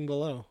 Swimming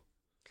below.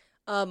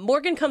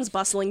 Morgan comes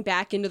bustling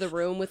back into the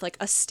room with like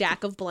a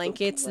stack of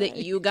blankets that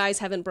you guys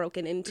haven't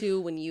broken into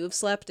when you've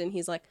slept, and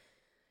he's like,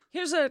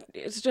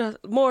 it's just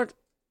more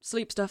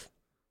sleep stuff.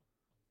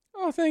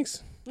 Oh,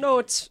 thanks. No,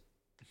 it's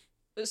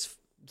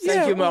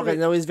Thank you, Morgan. alright.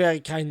 That was very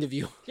kind of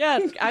you. Yeah,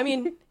 I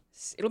mean,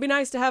 it'll be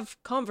nice to have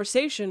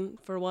conversation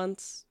for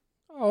once.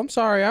 Oh, I'm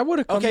sorry. I would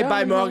have come Okay, down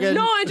bye, and- Morgan.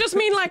 No, I just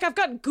mean like I've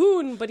got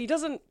Goon, but he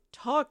doesn't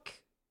talk,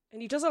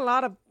 and he does a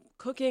lot of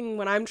cooking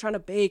when I'm trying to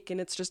bake,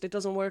 and it's just, it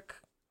doesn't work.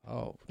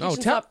 Oh, no,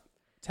 Kitchen's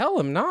tell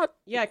him not.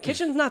 Yeah,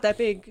 kitchen's not that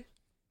big,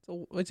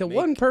 It's a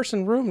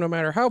one-person room, no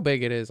matter how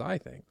big it is, I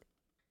think.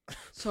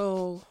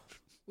 so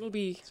we'll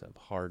be... It's a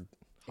hard,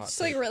 hot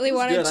Just like take. really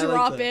want to good, I like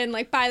drop that. in.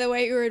 Like, by the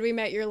way, Urid, we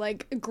met your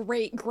like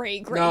great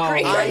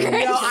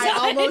I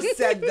almost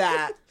said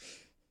that.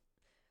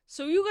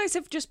 So you guys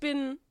have just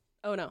been...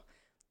 Oh, no.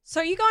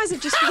 So you guys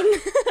have just been...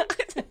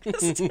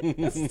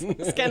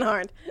 Skin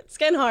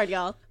hard,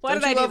 y'all. Why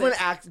Don't did I you do love when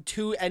this?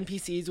 two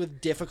NPCs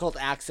with difficult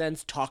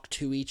accents talk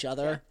to each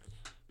other?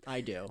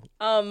 I do.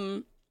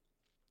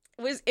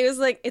 It's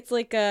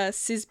like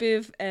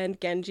Sizbiv and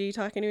Genji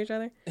talking to each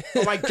other.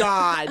 Oh my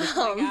god.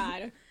 Oh my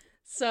god.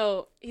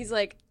 So he's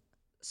like,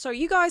 so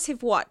you guys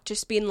have what?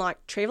 Just been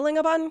like traveling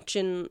a bunch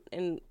and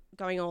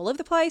going all over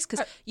the place?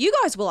 Because you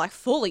guys were like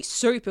fully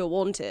super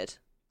wanted.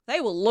 They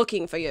were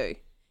looking for you.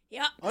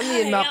 Yep.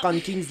 Only in Yep.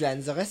 Marcon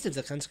Kingsland. The rest of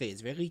the country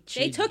is very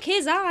chill. They took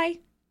his eye.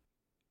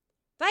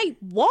 They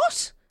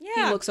what?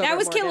 Yeah, looks over that at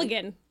was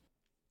Morgan.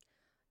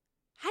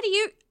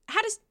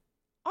 Killigan.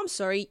 I'm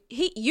sorry,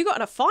 you got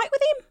in a fight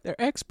with him? They're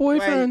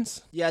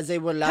ex-boyfriends. Yeah, they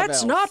were lovers.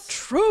 That's not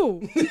true.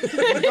 You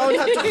don't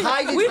have to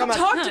hide it We've from us.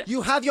 talked-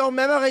 You have your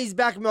memories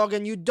back,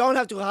 Morgan. You don't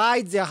have to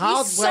hide the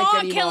heartbreak saw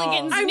anymore.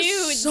 Killigan's I'm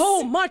nudes.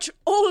 so much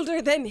older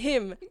than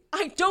him.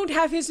 I don't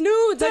have his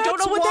nudes. I don't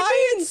know what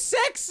that means.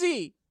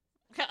 sexy.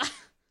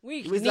 We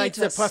It was need like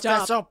to the stop.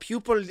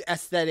 professor-pupil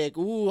aesthetic.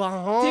 Ooh,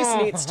 This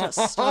needs to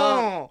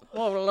stop.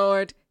 Oh,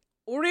 Lord.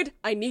 Urid,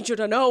 I need you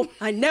to know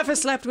I never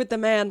slept with the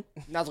man.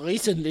 Not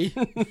recently.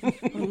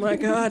 Oh, my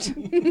God.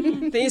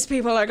 These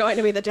people are going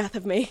to be the death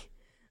of me.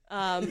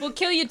 We'll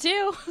kill you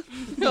too.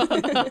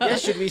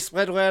 Yes, should we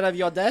spread word of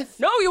your death?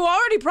 No, you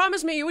already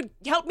promised me you would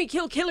help me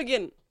kill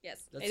Killigan.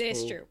 Yes, That's it is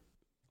cool. true.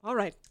 All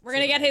right. We're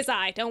gonna get his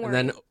eye. Don't worry.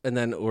 And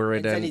then Urid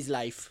It's in and his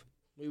life.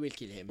 We will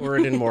kill him.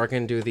 Urid and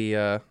Morgan do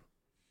the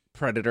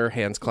Predator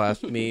hands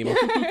clasped meme.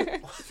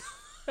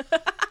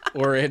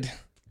 Urid,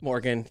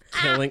 Morgan,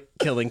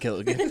 killing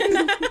Killigan.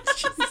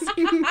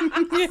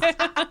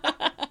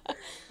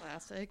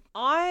 Classic.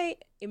 I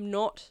am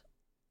not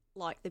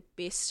like the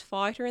best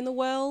fighter in the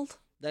world.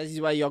 That is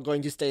why you're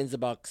going to stay in the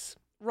box.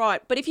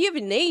 Right, but if you ever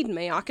need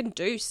me, I can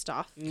do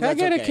stuff. Can I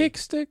get a kick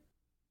stick?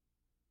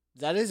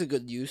 That is a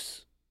good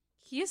use.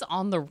 He is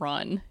on the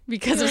run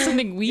because of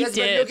something we Yes, but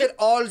did. look at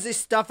all this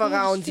stuff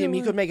around him.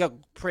 He could make a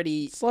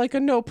pretty... It's like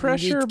a no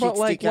pressure, Neat but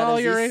like kick stick out while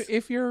of you're in, this.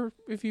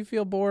 if you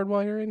feel bored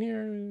while you're in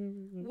here,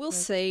 We'll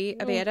see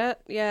about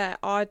it. Yeah,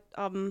 I've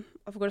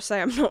got to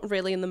say I'm not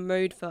really in the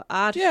mood for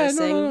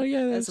artificing yeah,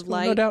 as that's of cool.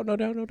 late. No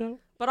doubt.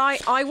 But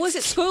I was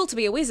at school to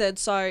be a wizard,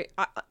 so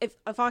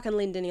if I can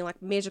lend any like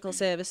magical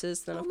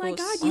services, then Oh of my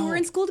course. god, you were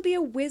in school to be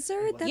a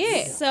wizard? That's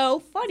Yeah. so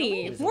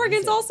funny.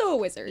 Morgan's also a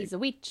wizard. He's a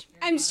witch.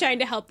 I'm just trying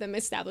to help them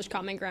establish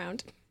common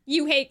ground.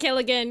 You hate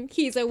Killigan,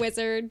 he's a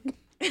wizard.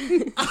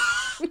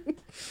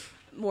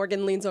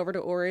 Morgan leans over to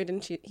Orid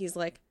and he's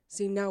like,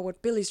 "See, now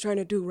what Billy's trying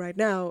to do right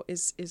now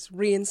is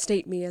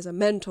reinstate me as a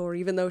mentor,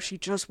 even though she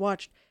just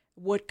watched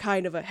what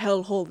kind of a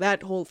hellhole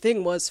that whole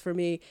thing was for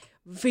me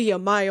via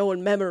my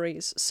own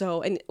memories."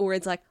 So, and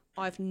Orid's like,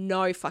 "I've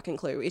no fucking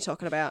clue what you're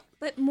talking about."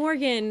 But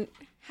Morgan,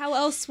 how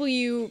else will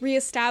you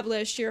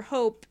reestablish your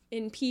hope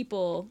in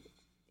people,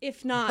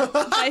 if not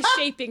by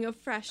shaping a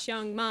fresh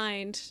young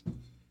mind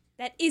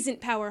that isn't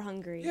power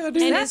hungry Yeah,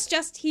 dude. and is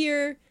just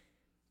here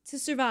to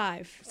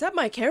survive? Is that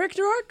my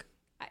character arc?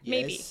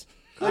 Maybe. Yes.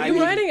 Are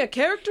you writing a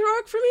character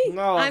arc for me?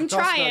 No, I'm of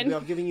course not. trying. We're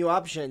giving you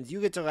options. You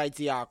get to write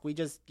the arc. We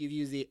just give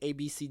you the A,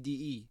 B, C, D,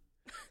 E.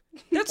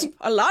 That's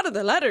a lot of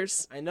the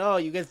letters. I know,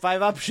 you get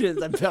 5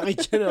 options. I'm very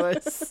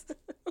generous.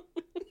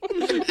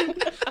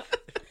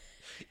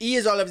 E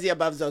is all of the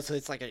above, though, so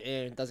it's like,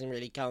 it doesn't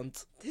really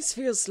count. This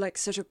feels like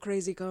such a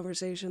crazy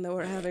conversation that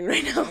we're having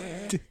right now.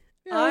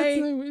 Yeah,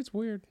 it's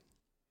weird.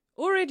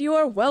 Orid, you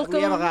are Have welcome.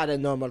 we ever had a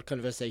normal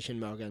conversation,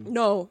 Morgan?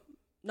 No,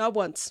 not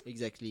once.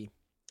 Exactly.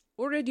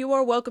 Orid, you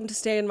are welcome to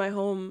stay in my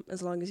home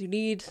as long as you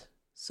need,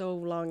 so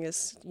long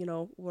as,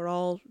 we're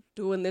all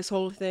doing this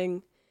whole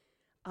thing.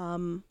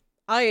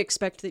 I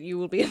expect that you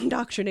will be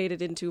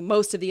indoctrinated into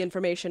most of the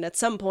information at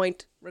some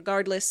point,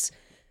 regardless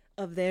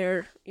of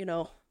their,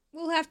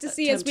 We'll have to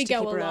see as attempts we to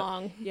go keep her out.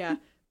 along. Yeah.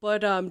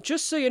 But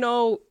just so you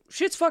know,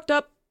 shit's fucked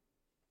up.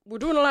 We're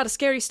doing a lot of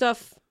scary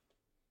stuff.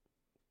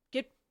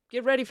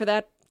 Get ready for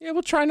that. Yeah,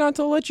 we'll try not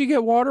to let you get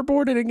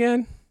waterboarded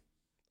again.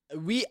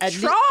 We, at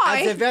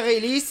Try. the very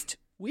least,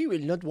 we will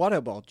not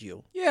waterboard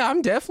you. Yeah,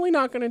 I'm definitely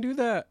not gonna do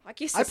that. I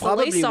guess I that's the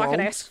probably least I can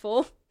won't. ask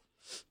for.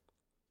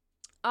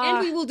 And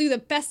we will do the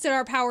best in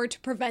our power to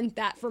prevent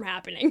that from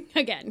happening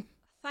again.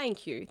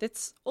 Thank you.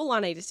 That's all I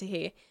needed to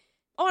hear.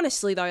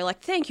 Honestly, though,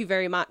 like, thank you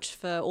very much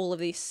for all of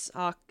this.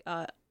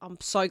 I'm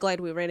so glad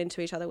we ran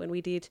into each other when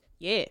we did.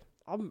 Yeah,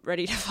 I'm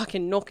ready to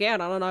fucking knock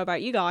out. I don't know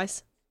about you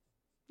guys.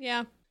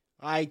 Yeah.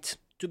 Right,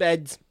 to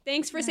bed.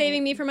 Thanks for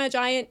saving me from a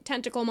giant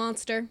tentacle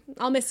monster.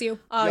 I'll miss you.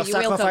 Oh, Your you're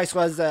welcome. sacrifice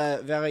was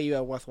very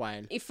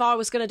worthwhile. If I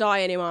was gonna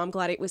die anyway, I'm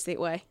glad it was that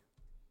way.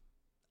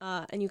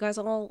 And you guys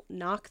all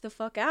knock the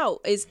fuck out.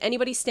 Is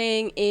anybody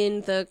staying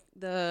in the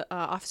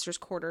officers'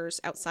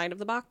 quarters outside of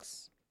the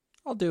box?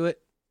 I'll do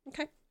it.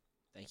 Okay.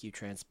 Thank you,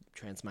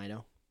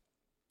 Transmito.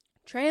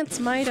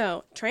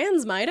 Transmito.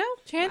 Transmito?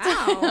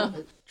 Wow.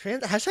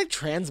 Hashtag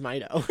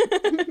Transmito.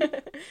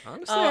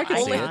 Honestly, I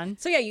can see it.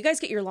 So yeah, you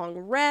guys get your long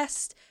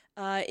rest.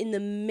 In the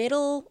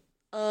middle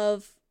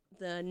of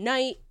the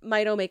night,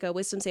 Mito, make a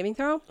wisdom saving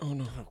throw. Oh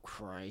no, oh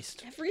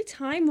Christ. Every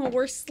time while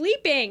we're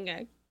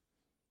sleeping.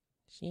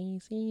 She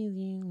sees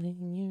you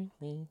when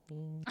you're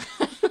sleeping.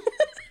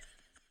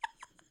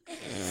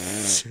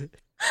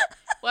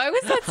 Why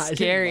was that I didn't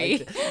scary?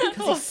 like it.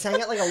 'Cause he sang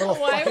it like a little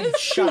fucking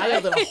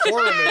child in a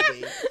horror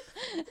movie.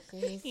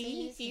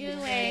 Sees you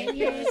when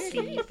you're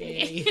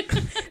sleeping.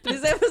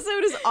 This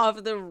episode is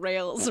off the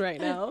rails right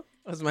now.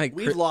 That was my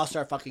We've lost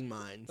our fucking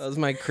minds. that was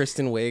my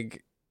Kristen Wiig.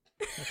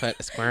 I put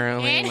a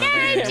squirrel in And my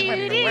I bed.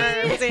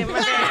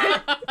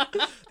 do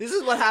This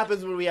is what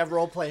happens when we have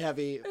roleplay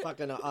heavy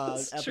fucking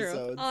It's true.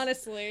 episodes.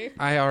 Honestly.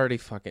 I already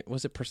fucking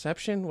was it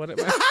perception? What am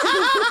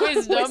I?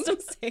 Wisdom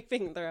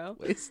saving throw.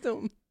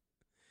 Wisdom.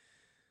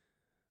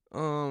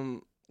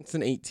 It's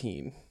an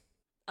 18.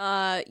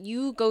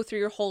 You go through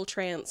your whole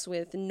trance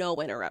with no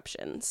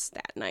interruptions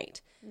that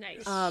night.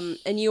 Nice.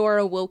 And you are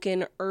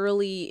awoken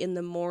early in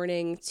the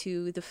morning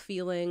to the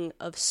feeling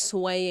of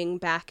swaying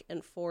back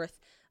and forth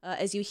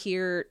as you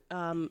hear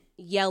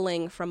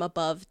yelling from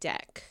above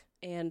deck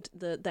and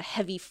the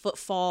heavy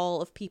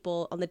footfall of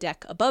people on the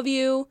deck above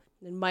you.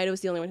 And Mito's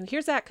the only one who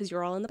hears that because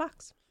you're all in the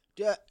box.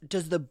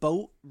 Does the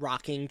boat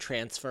rocking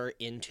transfer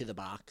into the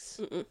box?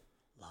 Mm-mm.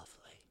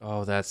 Lovely.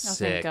 Oh, that's Oh,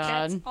 sick. thank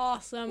God. That's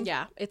awesome.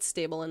 Yeah, it's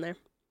stable in there.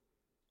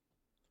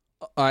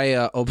 I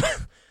open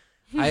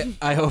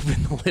I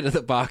open the lid of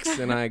the box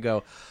and I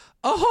go,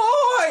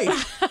 ahoy!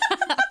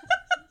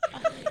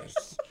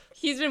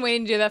 He's been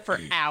waiting to do that for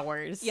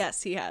hours.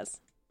 Yes, he has.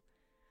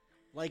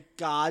 Like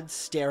God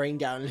staring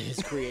down at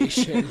his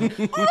creation. We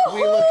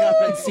look up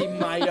and see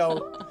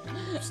Mito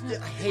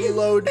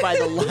haloed by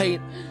the light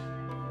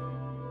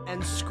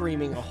and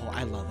screaming, oh,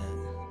 I love it.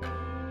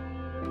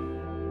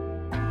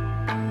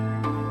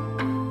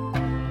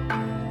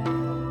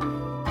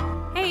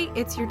 Hey,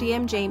 it's your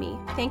DM Jamie.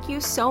 Thank you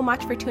so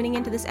much for tuning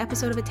into this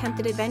episode of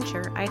Attempted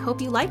Adventure. I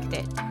hope you liked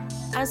it.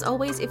 As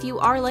always, if you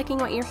are liking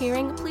what you're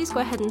hearing, please go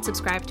ahead and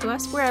subscribe to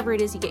us wherever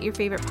it is you get your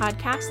favorite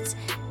podcasts,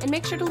 and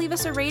make sure to leave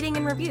us a rating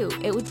and review.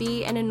 It would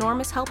be an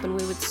enormous help and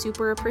we would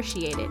super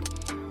appreciate it.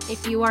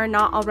 If you are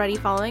not already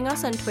following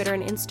us on Twitter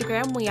and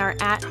Instagram, we are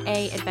at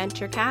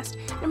 @AAdventurecast,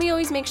 and we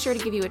always make sure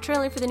to give you a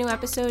trailer for the new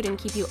episode and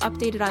keep you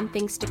updated on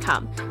things to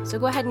come. So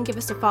go ahead and give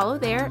us a follow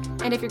there,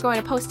 and if you're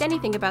going to post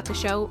anything about the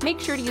show, make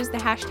sure to use the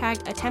hashtag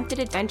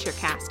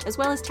AttemptedAdventurecast, as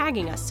well as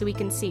tagging us so we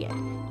can see it.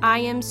 I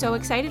am so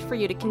excited for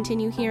you to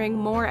continue hearing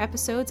more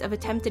episodes of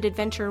Attempted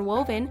Adventure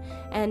Woven,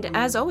 and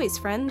as always,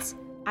 friends,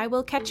 I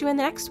will catch you in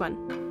the next one.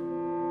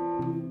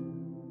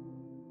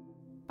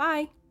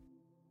 Bye!